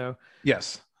back though?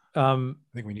 Yes. I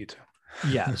think we need to.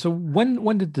 Yeah. So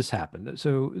when did this happen?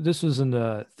 So this was in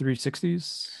the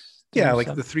 360s? Yeah, like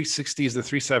the 360s, the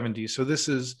 370s. So this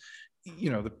is,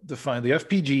 you know, the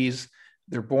FPGs,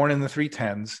 they're born in the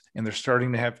 310s and they're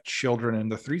starting to have children in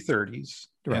the 330s.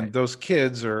 Right. And those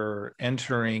kids are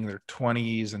entering their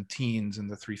 20s and teens in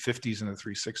the 350s and the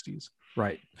 360s.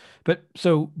 Right. But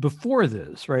so before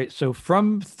this, right? So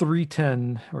from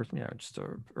 310 or, you know, just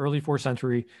early 4th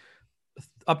century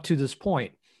up to this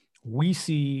point, we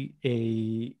see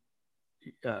a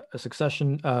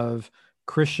succession of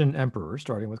Christian emperors,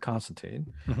 starting with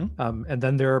Constantine. And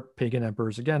then there are pagan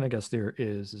emperors again. I guess there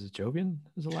is it Jovian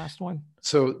is the last one?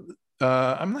 So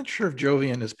I'm not sure if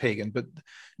Jovian is pagan, but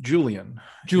Julian.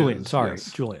 Julian.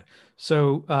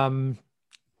 So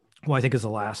who I think is the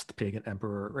last pagan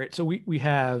emperor, right? So we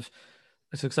have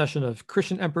a succession of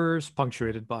Christian emperors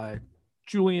punctuated by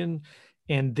Julian,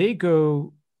 and they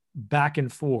go back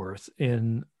and forth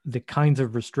in the kinds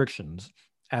of restrictions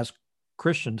as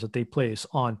Christians that they place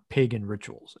on pagan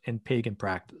rituals and pagan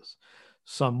practice.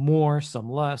 Some more,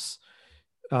 some less.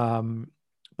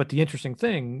 But the interesting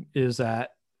thing is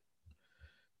that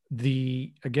their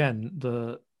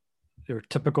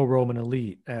typical Roman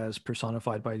elite, as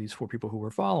personified by these 4 people who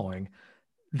we're following,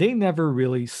 they never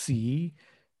really see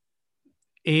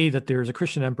that there's a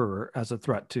Christian emperor as a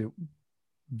threat to,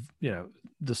 you know,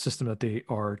 the system that they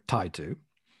are tied to.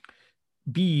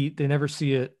 B, they never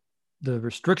see the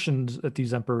restrictions that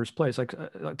these emperors place. Like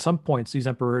at some points, these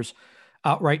emperors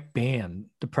outright ban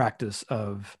the practice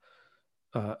of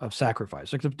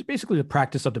sacrifice, like basically the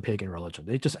practice of the pagan religion.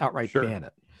 They just outright ban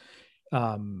it.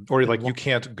 Or like you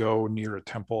can't go near a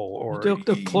temple, or they'll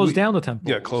close down the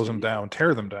temple. Yeah, close them down,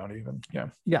 tear them down even.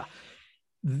 Yeah.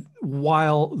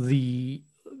 While the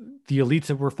elites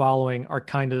that we're following are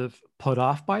kind of put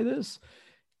off by this,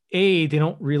 A, they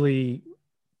don't really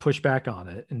push back on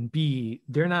it, and B,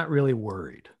 they're not really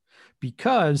worried,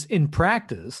 because in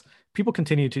practice, people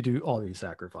continue to do all these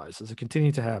sacrifices. They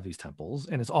continue to have these temples,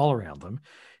 and it's all around them.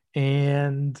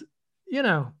 And, you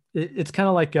know, it's kind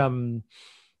of like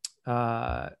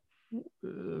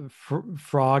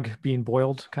frog being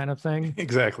boiled kind of thing.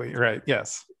 Exactly. Right.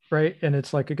 Yes. right? And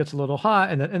it's like it gets a little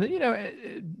hot, and then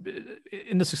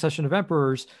in the succession of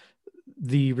emperors,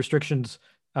 the restrictions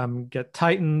get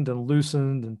tightened and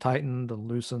loosened and tightened and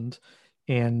loosened,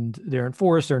 and they're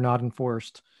enforced, they're not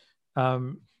enforced,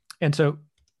 and so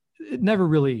it never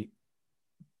really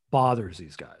bothers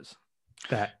these guys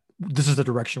that this is the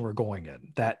direction we're going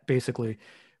in. That basically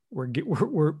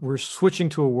we're switching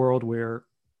to a world where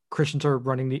Christians are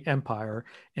running the empire,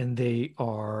 and they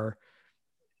are,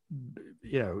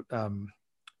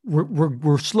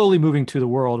 we're slowly moving to the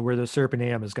world where the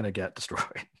Serpentaeum is going to get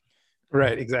destroyed.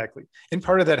 Right, exactly. And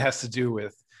part of that has to do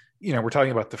with, we're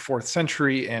talking about the 4th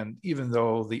century, and even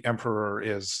though the emperor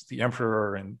is the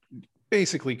emperor and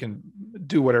basically can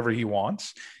do whatever he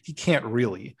wants, he can't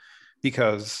really,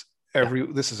 because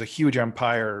this is a huge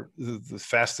empire. The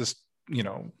fastest,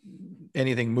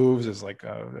 anything moves is like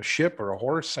a ship or a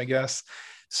horse, I guess.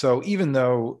 So even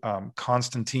though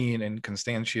Constantine and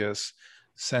Constantius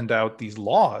send out these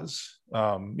laws,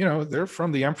 they're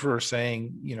from the emperor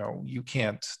saying, you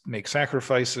can't make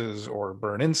sacrifices or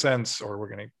burn incense, or we're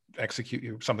going to execute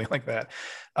you, something like that.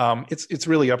 It's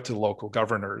really up to local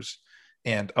governors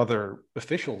and other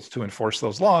officials to enforce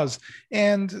those laws,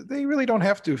 and they really don't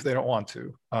have to if they don't want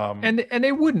to. And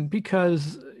they wouldn't,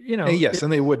 because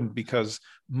and they wouldn't, because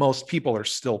most people are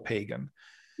still pagan.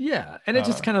 Yeah, and it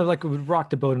just kind of like would rock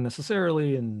the boat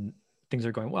unnecessarily, and things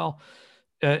are going well.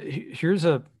 Here's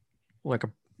a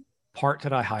part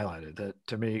that I highlighted that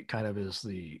to me kind of is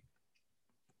the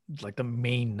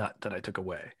main nut that I took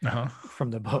away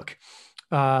from the book.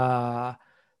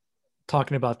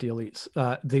 Talking about the elites,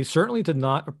 they certainly did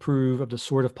not approve of the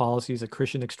sort of policies that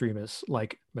Christian extremists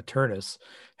like Maternus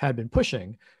had been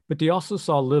pushing, but they also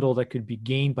saw little that could be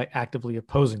gained by actively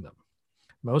opposing them.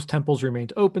 Most temples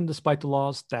remained open despite the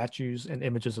laws. Statues and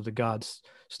images of the gods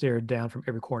stared down from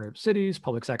every corner of cities.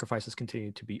 Public sacrifices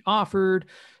continued to be offered,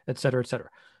 et cetera, et cetera.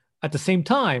 At the same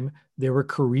time, there were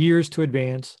careers to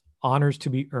advance, honors to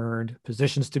be earned,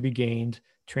 positions to be gained,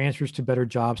 transfers to better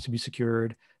jobs to be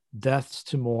secured, deaths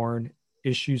to mourn,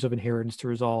 issues of inheritance to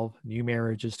resolve, new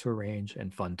marriages to arrange,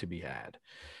 and fun to be had.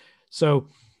 So,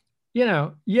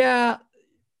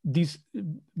 these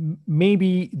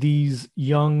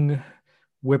young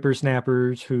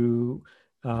whippersnappers who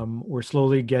were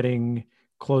slowly getting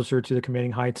closer to the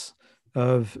commanding heights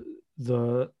of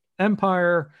the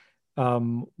empire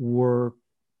were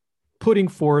putting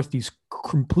forth these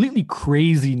completely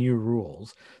crazy new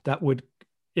rules that would,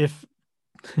 if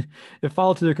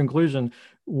followed to their conclusion,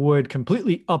 would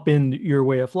completely upend your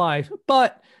way of life.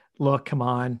 But look, come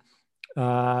on,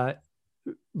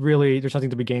 really, there's nothing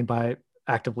to be gained by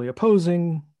actively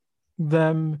opposing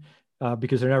them,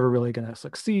 because they're never really going to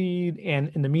succeed. And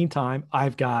in the meantime,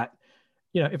 I've got,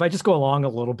 if I just go along a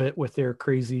little bit with their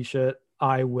crazy shit,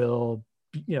 I will,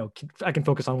 I can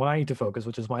focus on what I need to focus,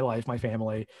 which is my life, my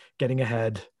family, getting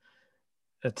ahead,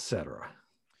 etc.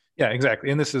 Yeah,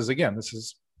 exactly. And this is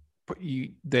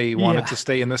they wanted to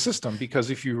stay in the system, because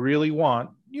if you really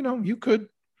want, you could.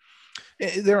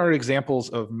 There are examples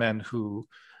of men who,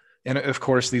 and of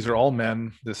course these are all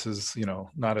men. This is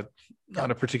not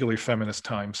a particularly feminist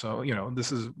time, so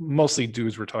this is mostly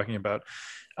dudes we're talking about.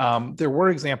 There were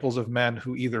examples of men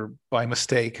who either by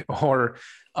mistake or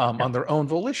on their own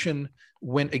volition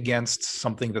went against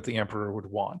something that the emperor would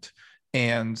want.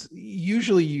 And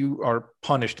usually you are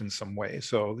punished in some way.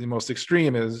 So the most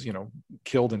extreme is,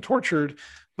 killed and tortured.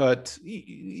 But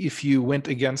if you went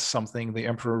against something the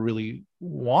emperor really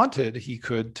wanted, he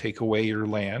could take away your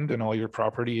land and all your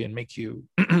property and make you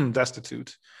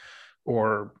destitute,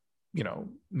 or,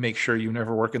 make sure you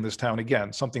never work in this town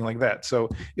again, something like that. So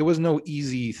it was no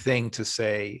easy thing to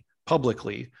say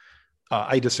publicly.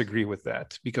 I disagree with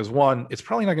that, because one, it's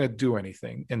probably not going to do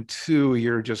anything. And two,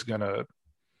 you're just going to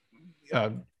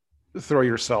throw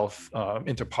yourself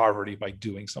into poverty by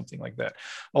doing something like that.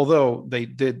 Although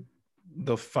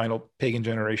the final pagan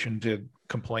generation did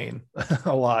complain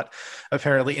a lot,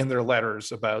 apparently, in their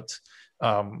letters about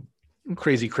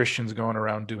crazy Christians going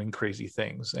around doing crazy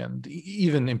things, and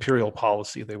even imperial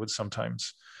policy they would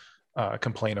sometimes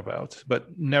complain about, but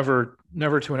never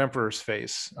to an emperor's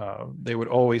face. They would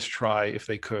always try, if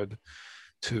they could,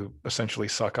 to essentially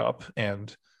suck up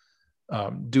and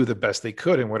do the best they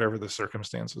could in whatever the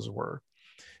circumstances were.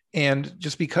 And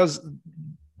just because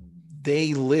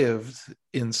they lived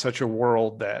in such a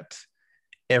world that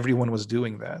everyone was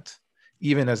doing that,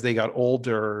 even as they got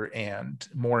older and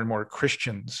more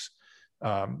Christians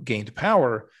gained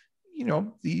power,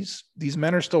 these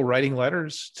men are still writing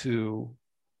letters to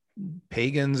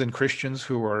pagans and Christians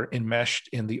who are enmeshed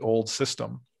in the old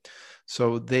system.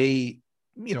 So they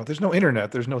there's no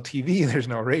internet, there's no TV, there's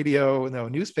no radio, no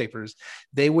newspapers.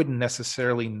 They wouldn't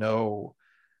necessarily know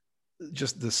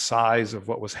just the size of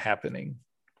what was happening.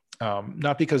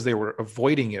 Not because they were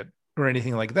avoiding it or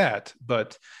anything like that,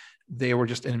 but they were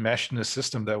just enmeshed in a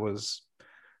system that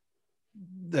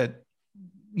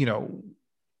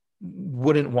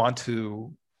wouldn't want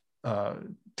to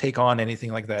take on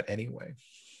anything like that anyway.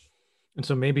 And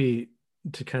so maybe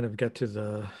to kind of get to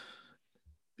the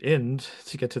end,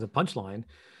 to get to the punchline,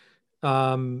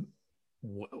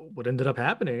 what ended up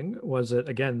happening was that,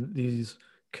 again, these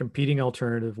competing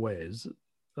alternative ways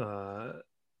of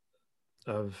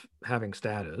having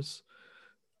status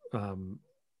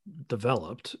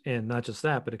developed, and not just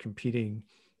that, but a competing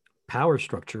power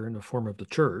structure in the form of the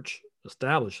church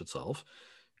established itself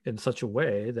in such a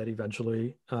way that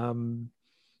eventually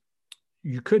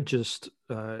you could just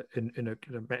in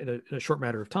a short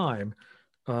matter of time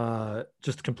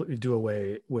just completely do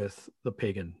away with the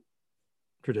pagan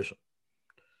tradition.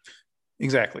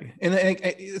 Exactly. And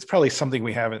it's probably something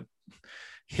we haven't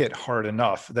hit hard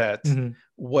enough, that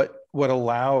what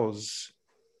allows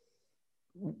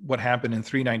what happened in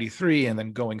 393 and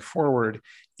then going forward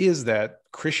is that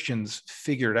Christians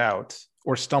figured out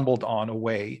or stumbled on a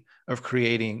way of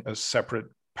creating a separate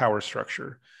power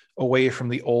structure away from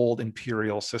the old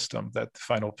imperial system that the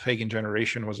final pagan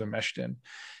generation was enmeshed in.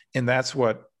 And that's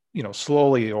what,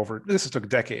 slowly over, this took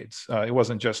decades. It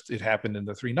wasn't just, it happened in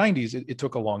the 390s. It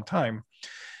took a long time.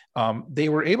 They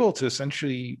were able to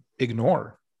essentially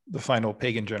ignore the final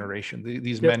pagan generation.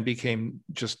 These men became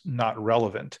just not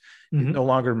relevant. It no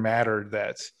longer mattered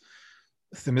that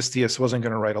Themistius wasn't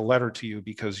going to write a letter to you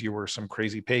because you were some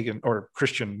crazy pagan or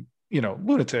Christian,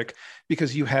 lunatic,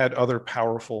 because you had other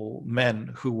powerful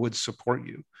men who would support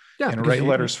you and write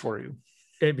letters for you.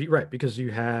 Right, because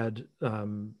you had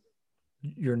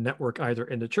your network either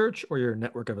in the church or your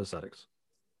network of ascetics.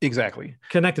 Exactly.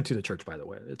 Connected to the church, by the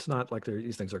way. It's not like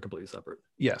these things are completely separate.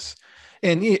 Yes.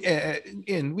 And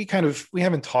we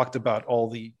haven't talked about all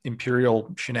the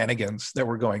imperial shenanigans that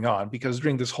were going on, because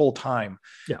during this whole time,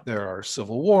 there are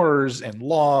civil wars and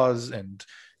laws, and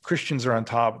Christians are on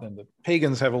top, and the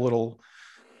pagans have a little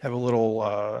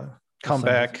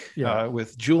comeback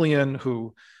with Julian,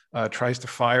 who tries to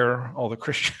fire all the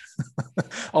Christian,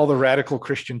 all the radical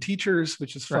Christian teachers,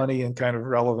 which is funny and kind of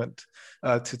relevant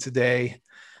to today.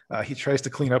 He tries to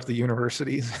clean up the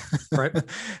universities. Right.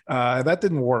 That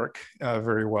didn't work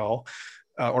very well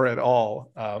or at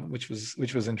all, which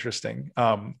was interesting.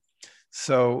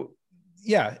 So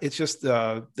yeah, it's just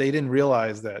they didn't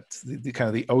realize that the kind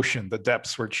of the ocean, the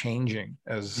depths were changing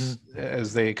as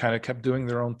they kind of kept doing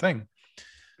their own thing.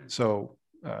 So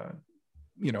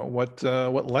what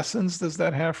lessons does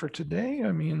that have for today?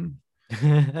 I mean,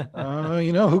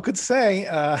 who could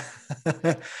say?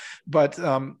 But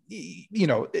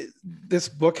this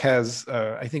book has,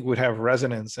 I think, would have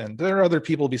resonance, and there are other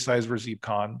people besides Razib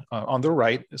Khan on the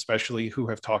right, especially, who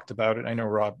have talked about it. I know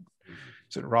Rob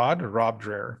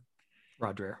Dreher?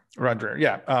 Rod Dreher. Rod Dreher,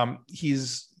 yeah.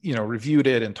 He's reviewed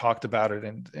it and talked about it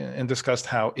and discussed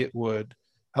how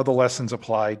the lessons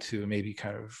apply to maybe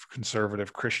kind of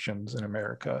conservative Christians in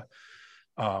America.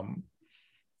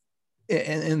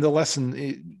 And the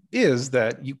lesson is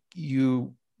that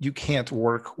you can't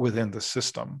work within the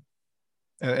system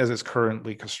as it's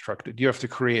currently constructed. You have to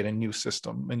create a new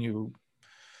system, a new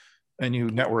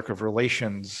network of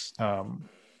relations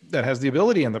that has the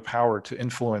ability and the power to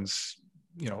influence,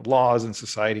 laws and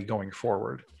society going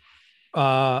forward.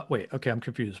 Wait, okay, I'm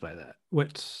confused by that.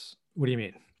 What do you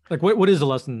mean? Like, what is the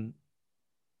lesson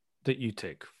that you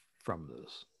take from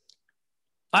this?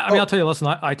 I mean, I'll tell you a lesson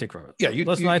I take from it. Yeah,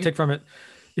 I take from it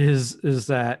is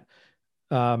that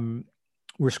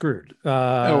we're screwed.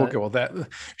 Okay, well, that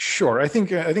sure. I think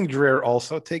Dreher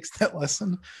also takes that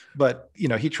lesson, but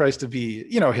he tries to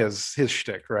be his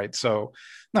shtick, right? So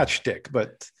not shtick,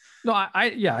 but no, I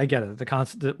get it. The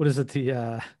constant. What is it?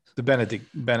 The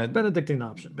Benedictine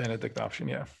option. Benedict option,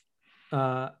 yeah.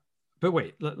 But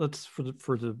wait, let's for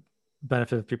the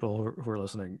benefit of people who are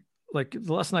listening. Like,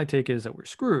 the lesson I take is that we're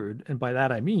screwed, and by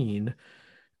that I mean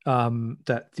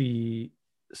that the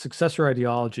successor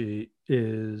ideology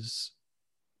is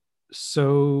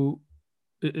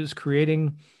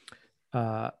creating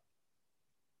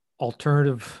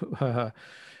alternative.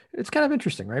 It's kind of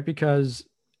interesting, right? Because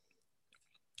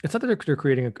it's not that they're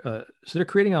creating they're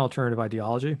creating an alternative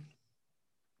ideology,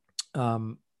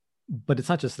 but it's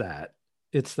not just that.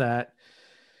 It's that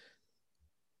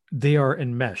they are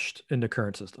enmeshed in the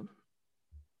current system.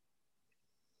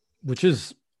 Which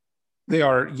is, they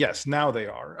are, yes. Now they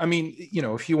are. I mean,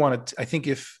 if you wanted to, I think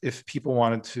if people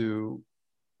wanted to,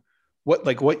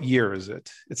 what year is it?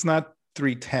 It's not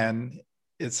 310.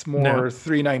 It's No. more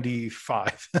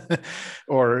 395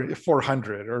 or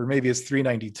 400, or maybe it's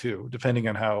 392, depending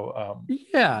on how.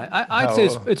 Yeah, I'd say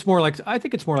it's more like, I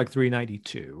think it's more like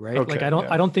 392, right? Okay, Like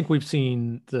I don't think we've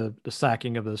seen the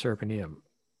sacking of the Serpenium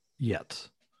yet,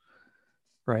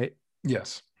 right?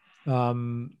 Yes.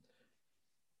 Um,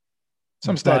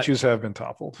 Some statues have been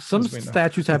toppled. Some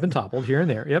statues have been toppled here and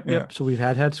there. Yep, yeah. yep. So we've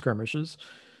had skirmishes.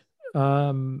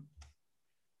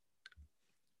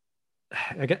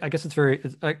 I guess it's very.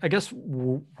 I guess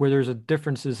where there's a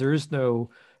difference is there is no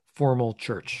formal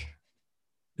church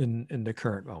in the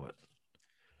current moment.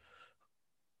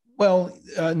 Well,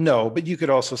 no, but you could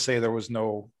also say there was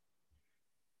no.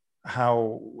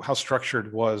 How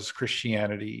structured was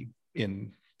Christianity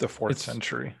in the fourth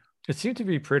century? It seemed to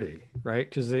be pretty, right?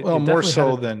 Because more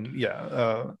so than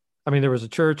I mean, there was a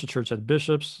church. The church had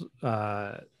bishops.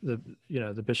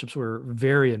 The bishops were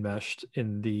very enmeshed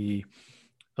in the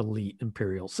elite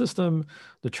imperial system.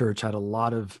 The church had a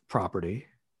lot of property.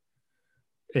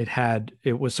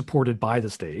 It was supported by the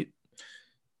state.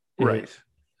 Right.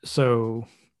 So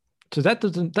that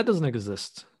doesn't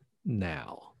exist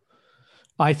now.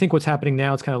 I think what's happening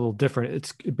now is kind of a little different.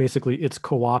 It's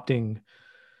co-opting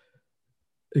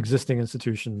existing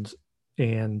institutions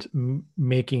and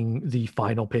making the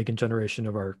final pagan generation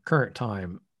of our current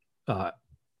time kind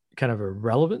of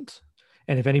irrelevant.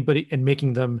 And if anybody, and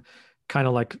making them kind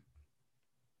of like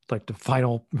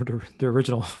the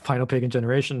original final pagan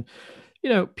generation,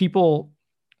 people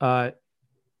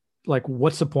like,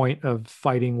 what's the point of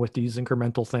fighting with these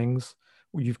incremental things?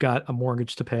 You've got a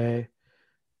mortgage to pay,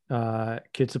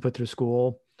 kids to put through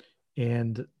school,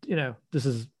 and this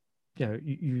is,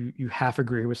 you half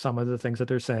agree with some of the things that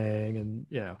they're saying,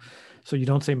 and so you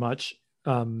don't say much.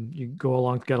 You go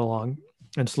along to get along,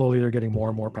 and slowly they're getting more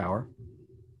and more power.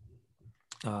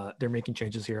 They're making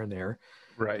changes here and there,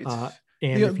 right?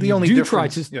 And if you do try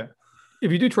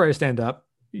to stand up,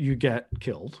 you get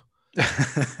killed.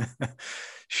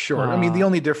 Sure. I mean, the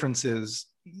only difference is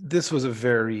this was a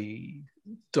very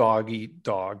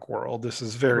dog-eat-dog world. This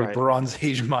is very Bronze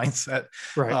Age mindset.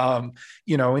 Right.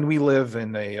 And we live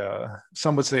in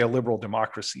some would say a liberal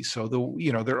democracy. So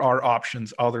there are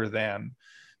options other than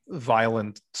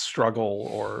violent struggle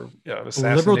or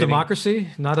assassinating. Liberal democracy,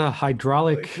 not a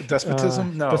hydraulic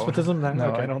despotism. No, despotism. No,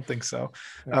 okay. I don't think so.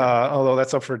 Although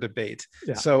that's up for debate.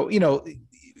 Yeah. So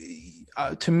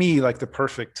to me, like the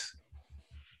perfect.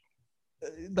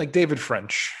 Like David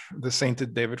French, the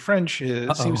sainted David French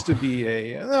seems to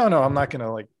be no, I'm not going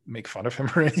to make fun of him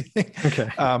or anything.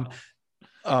 Okay.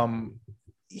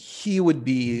 He would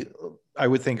be, I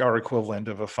would think, our equivalent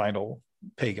of a final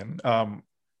pagan,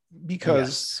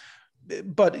 because, yes.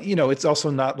 But it's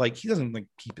also not like he doesn't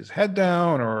keep his head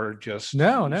down or just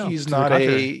no. He's not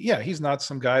he's not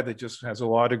some guy that just has a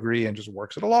law degree and just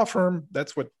works at a law firm.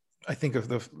 That's what I think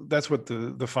that's what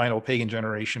the final pagan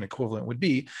generation equivalent would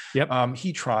be. Yep.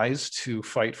 He tries to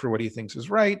fight for what he thinks is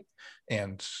right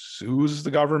and sues the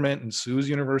government and sues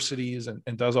universities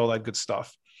and does all that good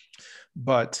stuff.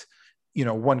 But,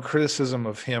 one criticism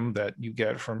of him that you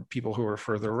get from people who are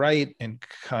further right and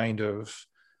kind of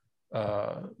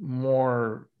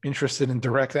more interested in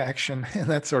direct action and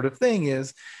that sort of thing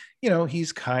is,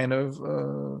 he's kind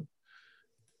of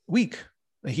weak.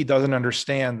 He doesn't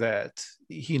understand that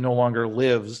he no longer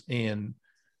lives in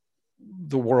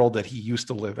the world that he used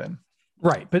to live in.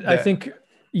 Right. But I think,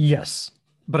 yes.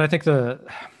 But I think the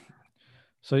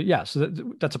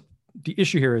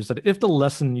issue here is that if the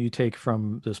lesson you take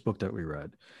from this book that we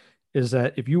read is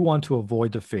that if you want to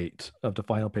avoid the fate of the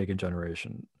final pagan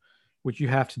generation, what you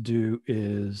have to do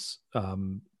is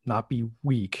not be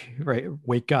weak, right?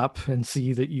 Wake up and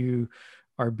see that you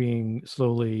are being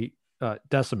slowly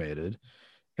decimated.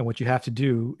 And what you have to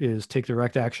do is take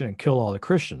direct action and kill all the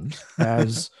Christians,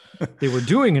 as they were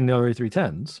doing in the early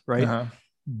 310s, right? Uh-huh.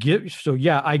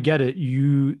 I get it.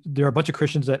 There are a bunch of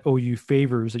Christians that owe you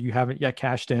favors that you haven't yet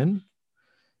cashed in,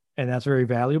 and that's very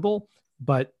valuable.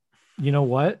 But you know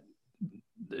what?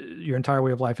 Your entire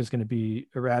way of life is going to be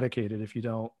eradicated if you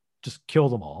don't just kill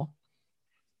them all,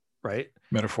 right?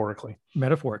 Metaphorically,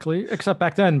 except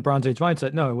back then, Bronze Age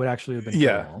mindset, no, it would actually have been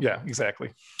yeah,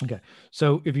 exactly. Okay,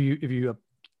 so if you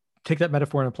take that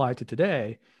metaphor and apply it to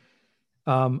today,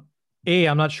 I'm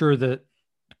not sure that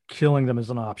killing them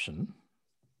is an option,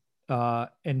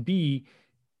 and B,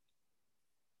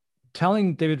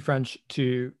 telling David French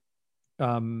to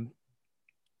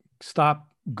stop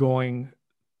going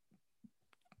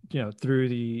through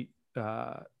the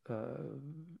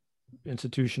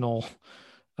institutional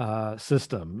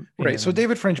system. Right. So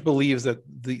David French believes that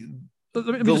the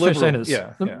liberal,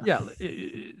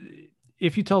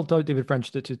 if you tell David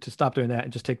French to stop doing that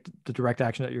and just take the direct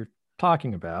action that you're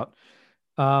talking about,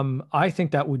 I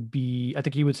think that would be, I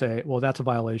think he would say, well, that's a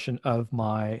violation of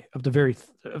the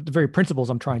very principles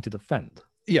I'm trying to defend.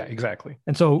 Yeah, exactly.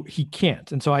 And so he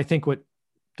can't. And so I think what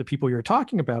the people you're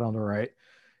talking about on the right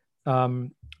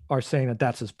are saying that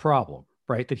that's his problem,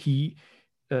 right? That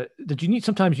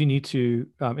sometimes you need to,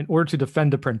 in order to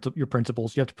defend your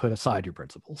principles, you have to put aside your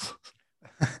principles.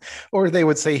 Or they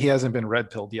would say he hasn't been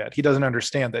red pilled yet. He doesn't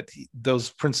understand that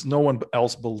no one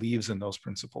else believes in those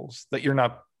principles, that you're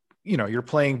not, you're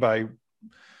playing by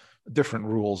different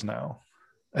rules now.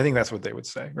 I think that's what they would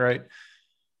say, right?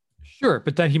 Sure,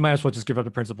 but then he might as well just give up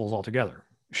the principles altogether.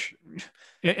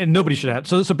 And nobody should have.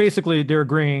 So basically, they're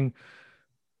agreeing.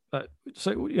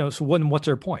 What's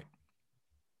their point?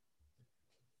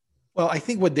 Well, I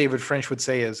think what David French would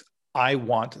say is, I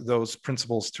want those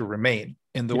principles to remain,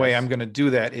 and the way I'm going to do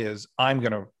that is I'm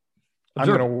going to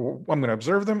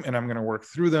observe them, and I'm going to work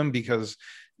through them, because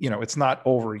it's not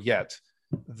over yet.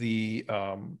 What is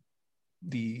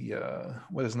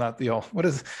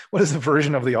the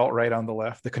version of the alt-right on the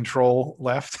left? The control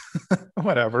left,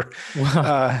 whatever.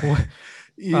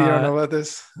 You don't know about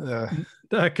this?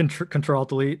 Control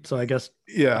delete. So I guess.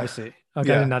 Yeah, I see. Okay,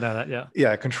 yeah. I did not know that. Yeah.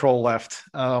 Yeah, control left.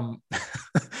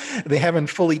 They haven't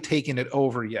fully taken it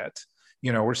over yet.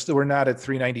 We're not at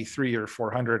 393 or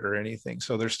 400 or anything,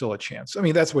 so there's still a chance. I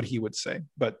mean, that's what he would say.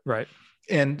 But right.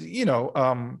 And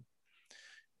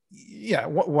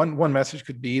one message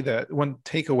could be that one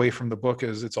takeaway from the book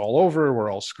is it's all over.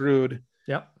 We're all screwed.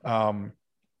 Yep. And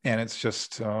it's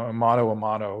just mano a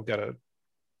mano. Got to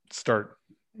start.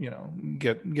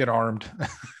 Get armed,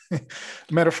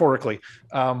 metaphorically.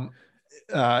 And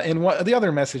the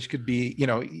other message could be,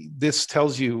 this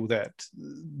tells you that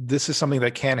this is something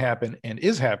that can happen and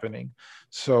is happening.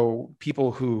 So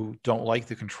people who don't like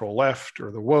the control left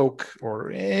or the woke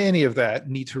or any of that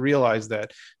need to realize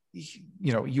that,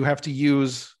 you have to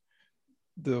use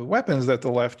the weapons that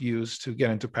the left use to get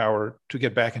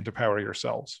back into power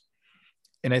yourselves.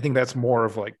 And I think that's more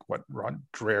of like what Ron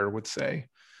Dreher would say.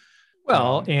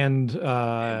 Well, and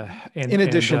in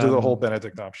addition to the whole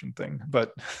Benedict option thing,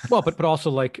 but also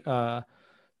like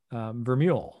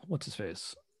Vermeule, what's his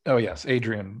face? Oh yes,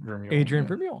 Adrian Vermeule.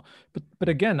 Vermeule. But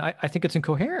again, I think it's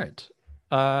incoherent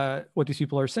what these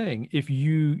people are saying. If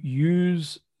you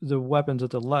use the weapons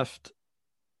that the left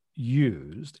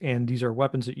used, and these are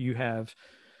weapons that you have,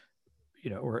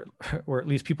 or at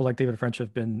least people like David French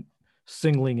have been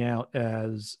singling out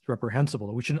as reprehensible,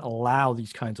 that we shouldn't allow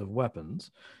these kinds of weapons.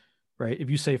 Right?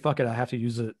 If you say, fuck it, I have to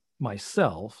use it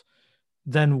myself,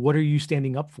 then what are you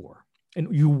standing up for? And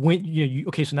you win,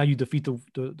 okay, so now you defeat the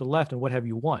left, and what have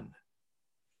you won?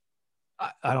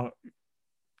 I don't.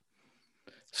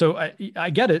 So I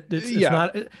get it. It's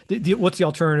not, what's the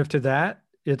alternative to that?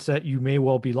 It's that you may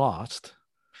well be lost.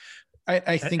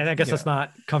 I think, and I guess that's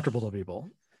not comfortable to people.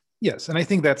 Yes. And I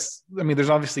think there's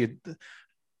obviously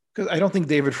because I don't think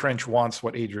David French wants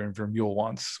what Adrian Vermeule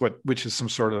wants, which is some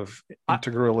sort of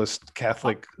integralist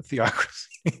Catholic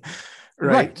theocracy,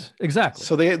 right? Exactly.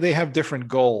 So they have different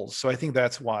goals. So I think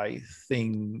that's why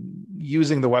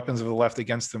using the weapons of the left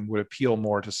against them would appeal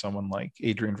more to someone like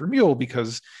Adrian Vermeule,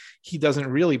 because he doesn't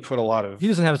really put a lot of. He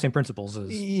doesn't have the same principles as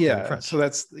David French. So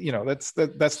that's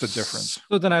the difference.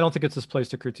 So then I don't think it's this place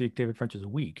to critique David French as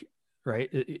weak, right?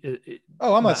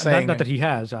 I'm not saying not that he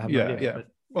has. I have no idea, but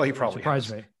well, he probably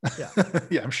surprised me. Yeah.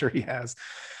 Yeah, I'm sure he has.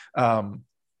 So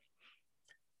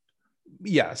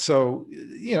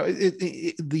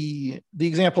the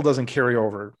example doesn't carry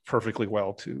over perfectly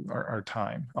well to our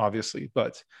time, obviously,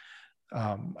 but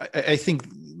I think,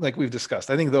 like we've discussed,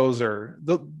 I think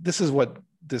this is what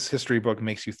this history book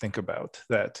makes you think about,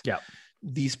 that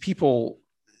these people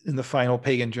in the final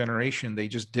pagan generation, they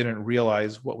just didn't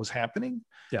realize what was happening.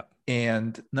 Yeah.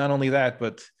 And not only that,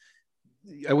 but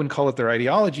I wouldn't call it their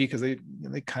ideology, because they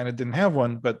kind of didn't have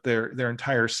one, but their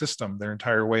entire system, their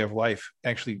entire way of life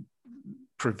actually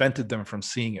prevented them from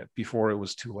seeing it before it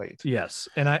was too late. Yes.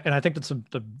 And I think that's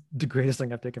the greatest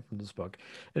thing I've taken from this book,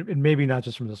 and maybe not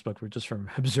just from this book, but just from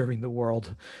observing the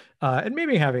world, and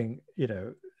maybe having,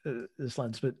 this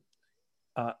lens, but,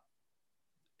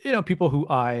 people who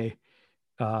I,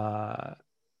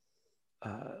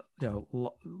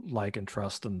 like and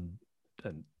trust and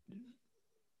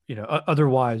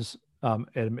otherwise am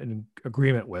in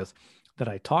agreement with, that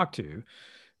I talk to,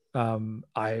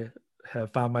 I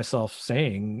have found myself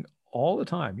saying all the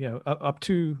time, up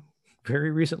to very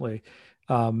recently,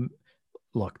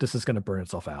 look, this is going to burn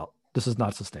itself out. This is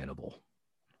not sustainable,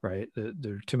 right?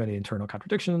 There are too many internal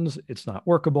contradictions. It's not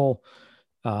workable.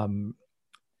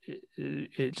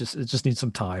 it just needs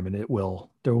some time, and there will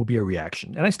be a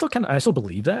reaction. And I still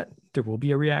believe that there will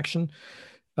be a reaction.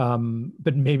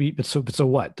 But so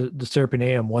what? The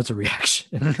Serpent was a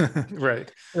reaction.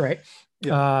 Right. Right.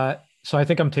 Yeah. So I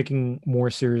think I'm taking more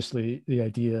seriously the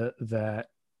idea that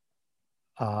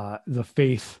the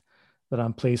faith that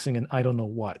I'm placing in, I don't know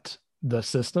what, the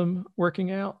system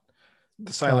working out.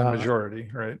 The silent majority,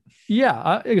 right?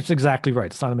 Yeah, it's exactly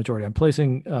right. The silent majority. I'm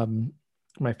placing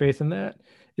my faith in that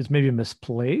is maybe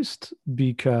misplaced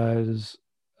because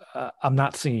I'm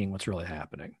not seeing what's really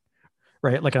happening.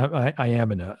 Right. Like I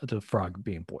am in the frog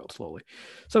being boiled slowly.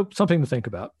 So something to think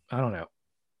about. I don't know.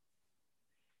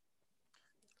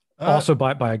 Also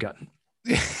buy a gun.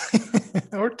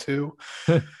 Or two.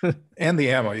 And the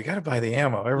ammo. You got to buy the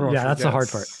ammo. Everyone forgets. That's the hard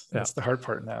part. That's the hard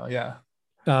part now. Yeah.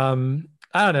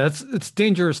 I don't know. It's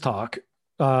dangerous talk.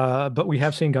 But we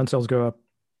have seen gun sales go up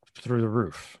through the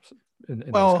roof.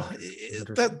 Well,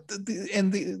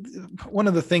 one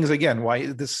of the things, again, why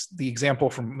the example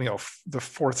from the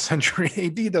 4th century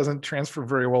AD doesn't transfer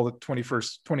very well to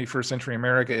 21st century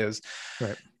America is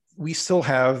right. We still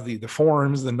have the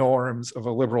forms, the norms of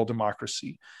a liberal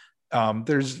democracy.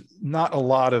 There's not a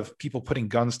lot of people putting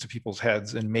guns to people's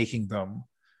heads and making them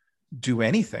do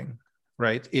anything,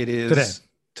 right? It is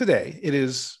today. It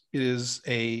is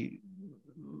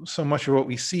so much of what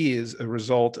we see is a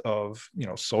result of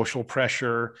social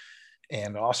pressure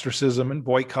and ostracism and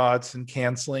boycotts and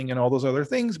canceling and all those other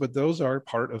things, but those are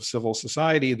part of civil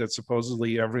society that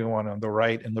supposedly everyone on the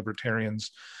right and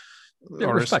libertarians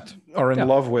are in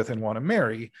love with and want to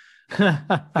marry.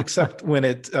 Except when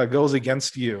it goes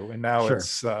against you, and now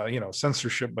it's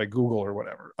censorship by Google or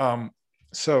whatever.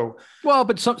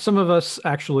 But some of us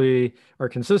actually are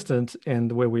consistent,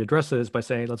 and the way we address it is by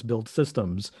saying, let's build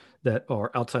systems that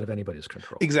are outside of anybody's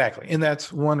control. Exactly. And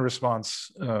that's one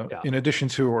response, in addition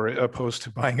to or opposed to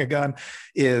buying a gun,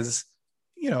 is,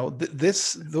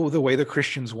 the way the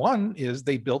Christians won is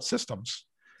they built systems.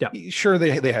 Yeah. Sure,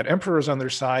 they had emperors on their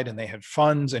side, and they had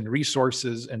funds and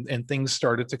resources, and things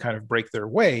started to kind of break their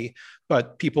way,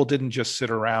 but people didn't just sit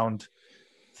around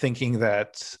thinking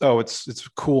that, it's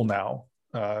cool now.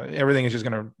 Everything is just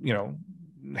going to,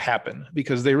 happen,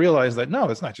 because they realize that, no,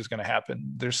 it's not just going to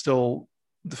happen. There's still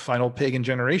the final pagan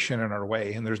generation in our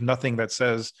way. And there's nothing that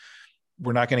says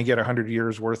we're not going to get 100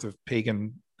 years worth of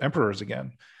pagan emperors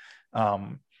again.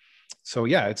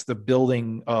 It's the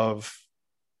building of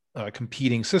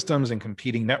competing systems and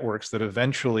competing networks that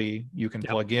eventually you can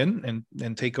plug in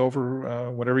and take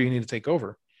over whatever you need to take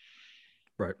over.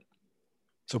 Right.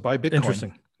 So buy Bitcoin.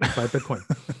 Interesting. Buy Bitcoin.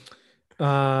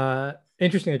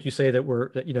 Interesting that you say that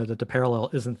the parallel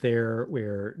isn't there,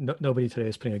 where nobody today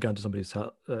is putting a gun to somebody's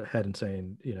head and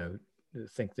saying,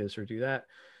 think this or do that.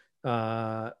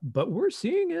 But we're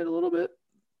seeing it a little bit.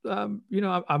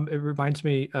 It reminds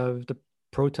me of the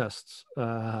protests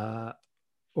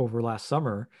over last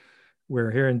summer, where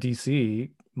here in DC,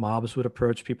 mobs would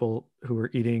approach people who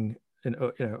were eating in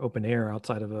open air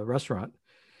outside of a restaurant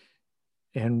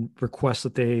and request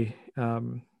that they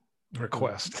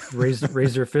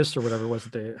raise their fists or whatever it was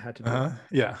that they had to do.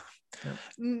 Yeah.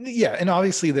 And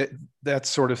obviously that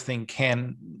sort of thing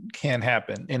can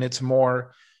happen, and it's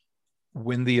more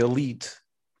when the elite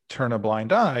turn a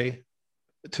blind eye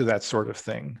to that sort of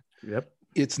thing. Yep.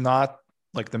 It's not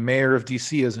like the mayor of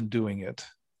DC isn't doing it,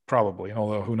 probably,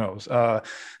 although who knows.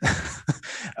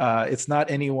 It's not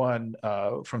anyone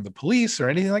from the police or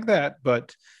anything like that,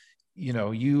 but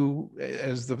you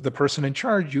as the person in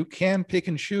charge, you can pick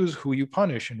and choose who you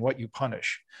punish and what you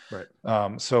punish. Right.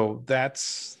 So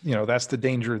that's the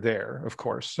danger there, of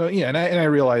course. So and I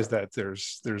realize that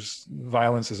there's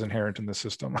violence is inherent in the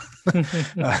system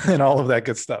and all of that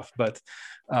good stuff, but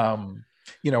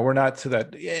we're not to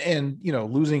that. And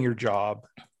losing your job,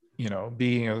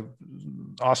 being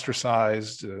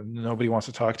ostracized, nobody wants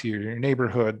to talk to you in your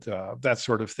neighborhood, that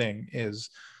sort of thing is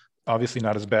obviously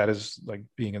not as bad as like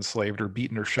being enslaved or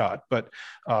beaten or shot, but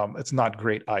it's not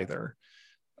great either.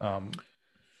 All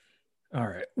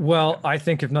right. Well, I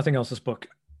think if nothing else, this book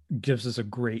gives us a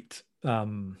great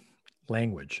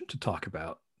language to talk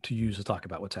about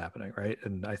what's happening, right?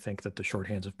 And I think that the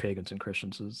shorthands of pagans and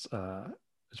Christians is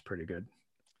pretty good.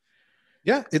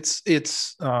 Yeah,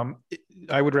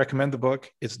 I would recommend the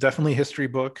book. It's definitely a history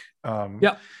book.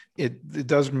 It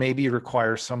does maybe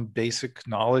require some basic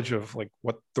knowledge of like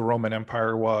what the Roman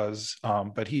Empire was,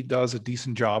 but he does a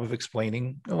decent job of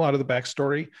explaining a lot of the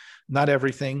backstory. Not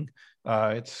everything.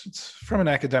 It's from an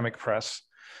academic press,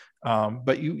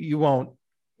 but you won't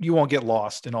get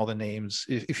lost in all the names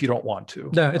if you don't want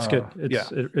to. No, it's good.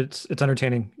 It's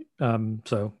entertaining. I'd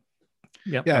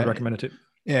recommend it too.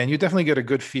 Yeah, and you definitely get a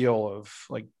good feel of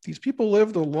like these people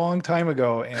lived a long time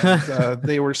ago, and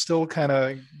they were still kind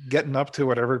of getting up to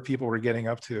whatever people were getting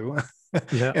up to,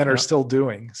 Yeah, and are yeah, still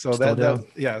doing. So still that doing.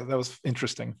 yeah, that was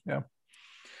interesting. Yeah.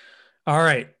 All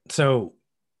right. So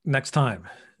next time,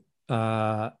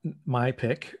 uh, my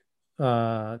pick,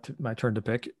 my turn to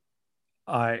pick.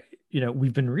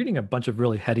 We've been reading a bunch of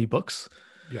really heady books,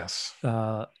 Yes.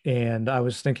 and I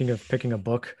was thinking of picking a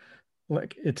book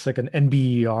like it's like an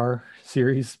NBER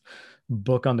series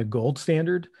book on the gold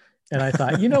standard, and I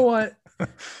thought, you know what?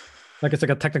 Like it's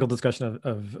like a technical discussion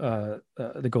of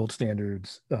the gold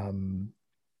standards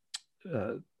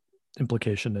uh,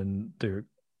 implication in the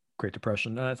Great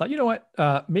Depression, and I thought, you know what?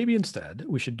 Maybe instead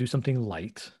we should do something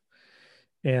light.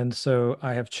 And so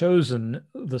I have chosen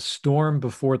The Storm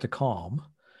Before the Calm,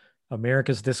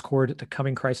 America's Discord, The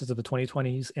Coming Crisis of the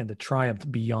 2020s, and The Triumph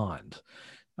Beyond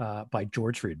by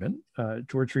George Friedman.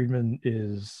 George Friedman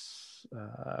is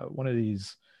one of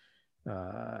these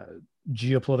uh,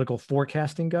 geopolitical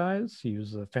forecasting guys. He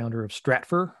was the founder of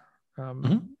Stratfor,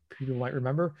 Mhm. people might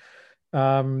remember.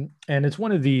 And it's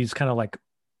one of these kind of like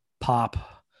pop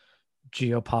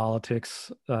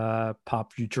geopolitics,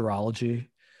 pop futurology.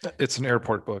 It's an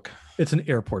airport book. It's an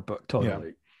airport book, Yeah.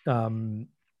 totally.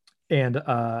 And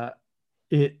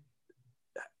it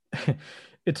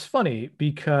it's funny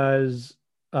because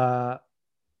uh,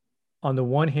 on the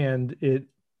one hand, it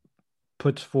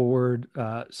puts forward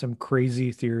some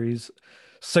crazy theories,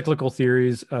 cyclical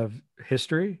theories of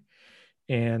history,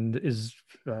 and is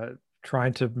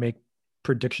trying to make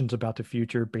predictions about the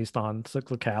future based on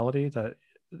cyclicality that,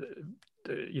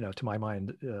 to my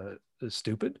mind, is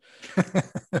stupid.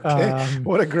 Okay. Um,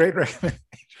 What a great recommendation.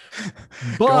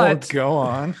 but Go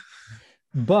on.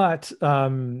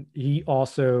 he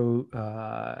also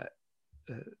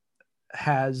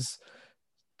has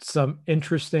some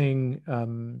interesting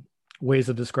ways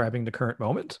of describing the current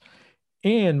moment,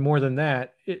 and more than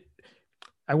that,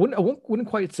 I wouldn't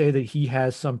quite say that he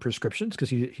has some prescriptions, because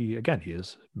he again, he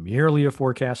is merely a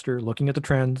forecaster looking at the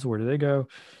trends. Where do they go?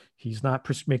 He's not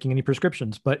making any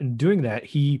prescriptions, but in doing that,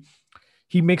 he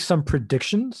makes some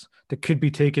predictions that could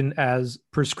be taken as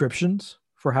prescriptions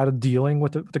for how to dealing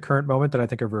with the current moment that I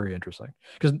think are very interesting.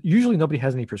 Because usually nobody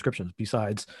has any prescriptions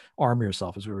besides arm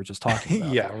yourself, as we were just talking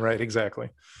about. Yeah, right. Exactly.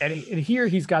 And here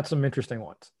he's got some interesting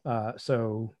ones. That's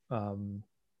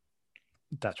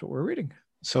what we're reading.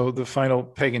 So the final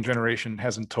pagan generation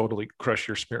hasn't totally crushed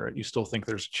your spirit. You still think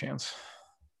there's a chance,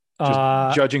 just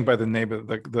Uh, judging by the name of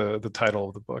the title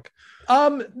of the book.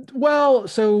 well,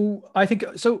 so I think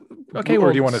so. Okay, Or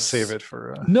well, do you want to save it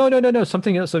for? no,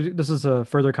 something else. So this is a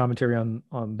further commentary on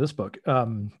this book.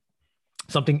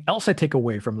 Something else I take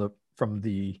away from the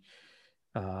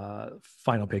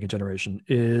final pagan generation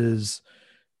is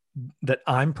that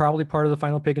I'm probably part of the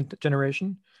final pagan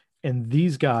generation, and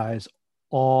these guys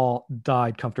all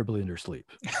died comfortably in their sleep.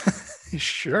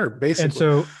 Sure, basically. And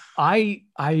so I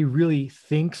really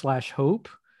think slash hope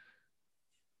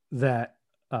that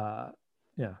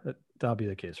that'll be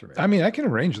the case for me. I mean, I can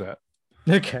arrange that.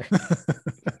 Okay.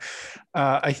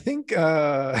 I think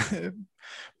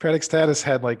Predix Status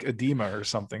had like edema or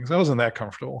something, so I wasn't that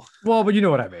comfortable. Well, but you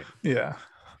know what I mean. Yeah,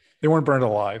 they weren't burned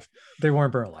alive. They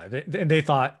weren't burned alive. They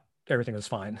thought everything was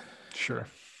fine. Sure.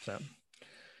 So,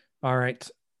 all right,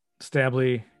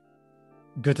 Stably,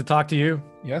 good to talk to you.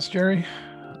 Yes, Jerry.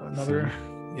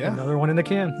 Another one in the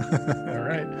can. All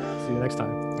right. See you next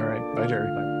time. All right. Bye, Jerry.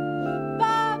 Bye.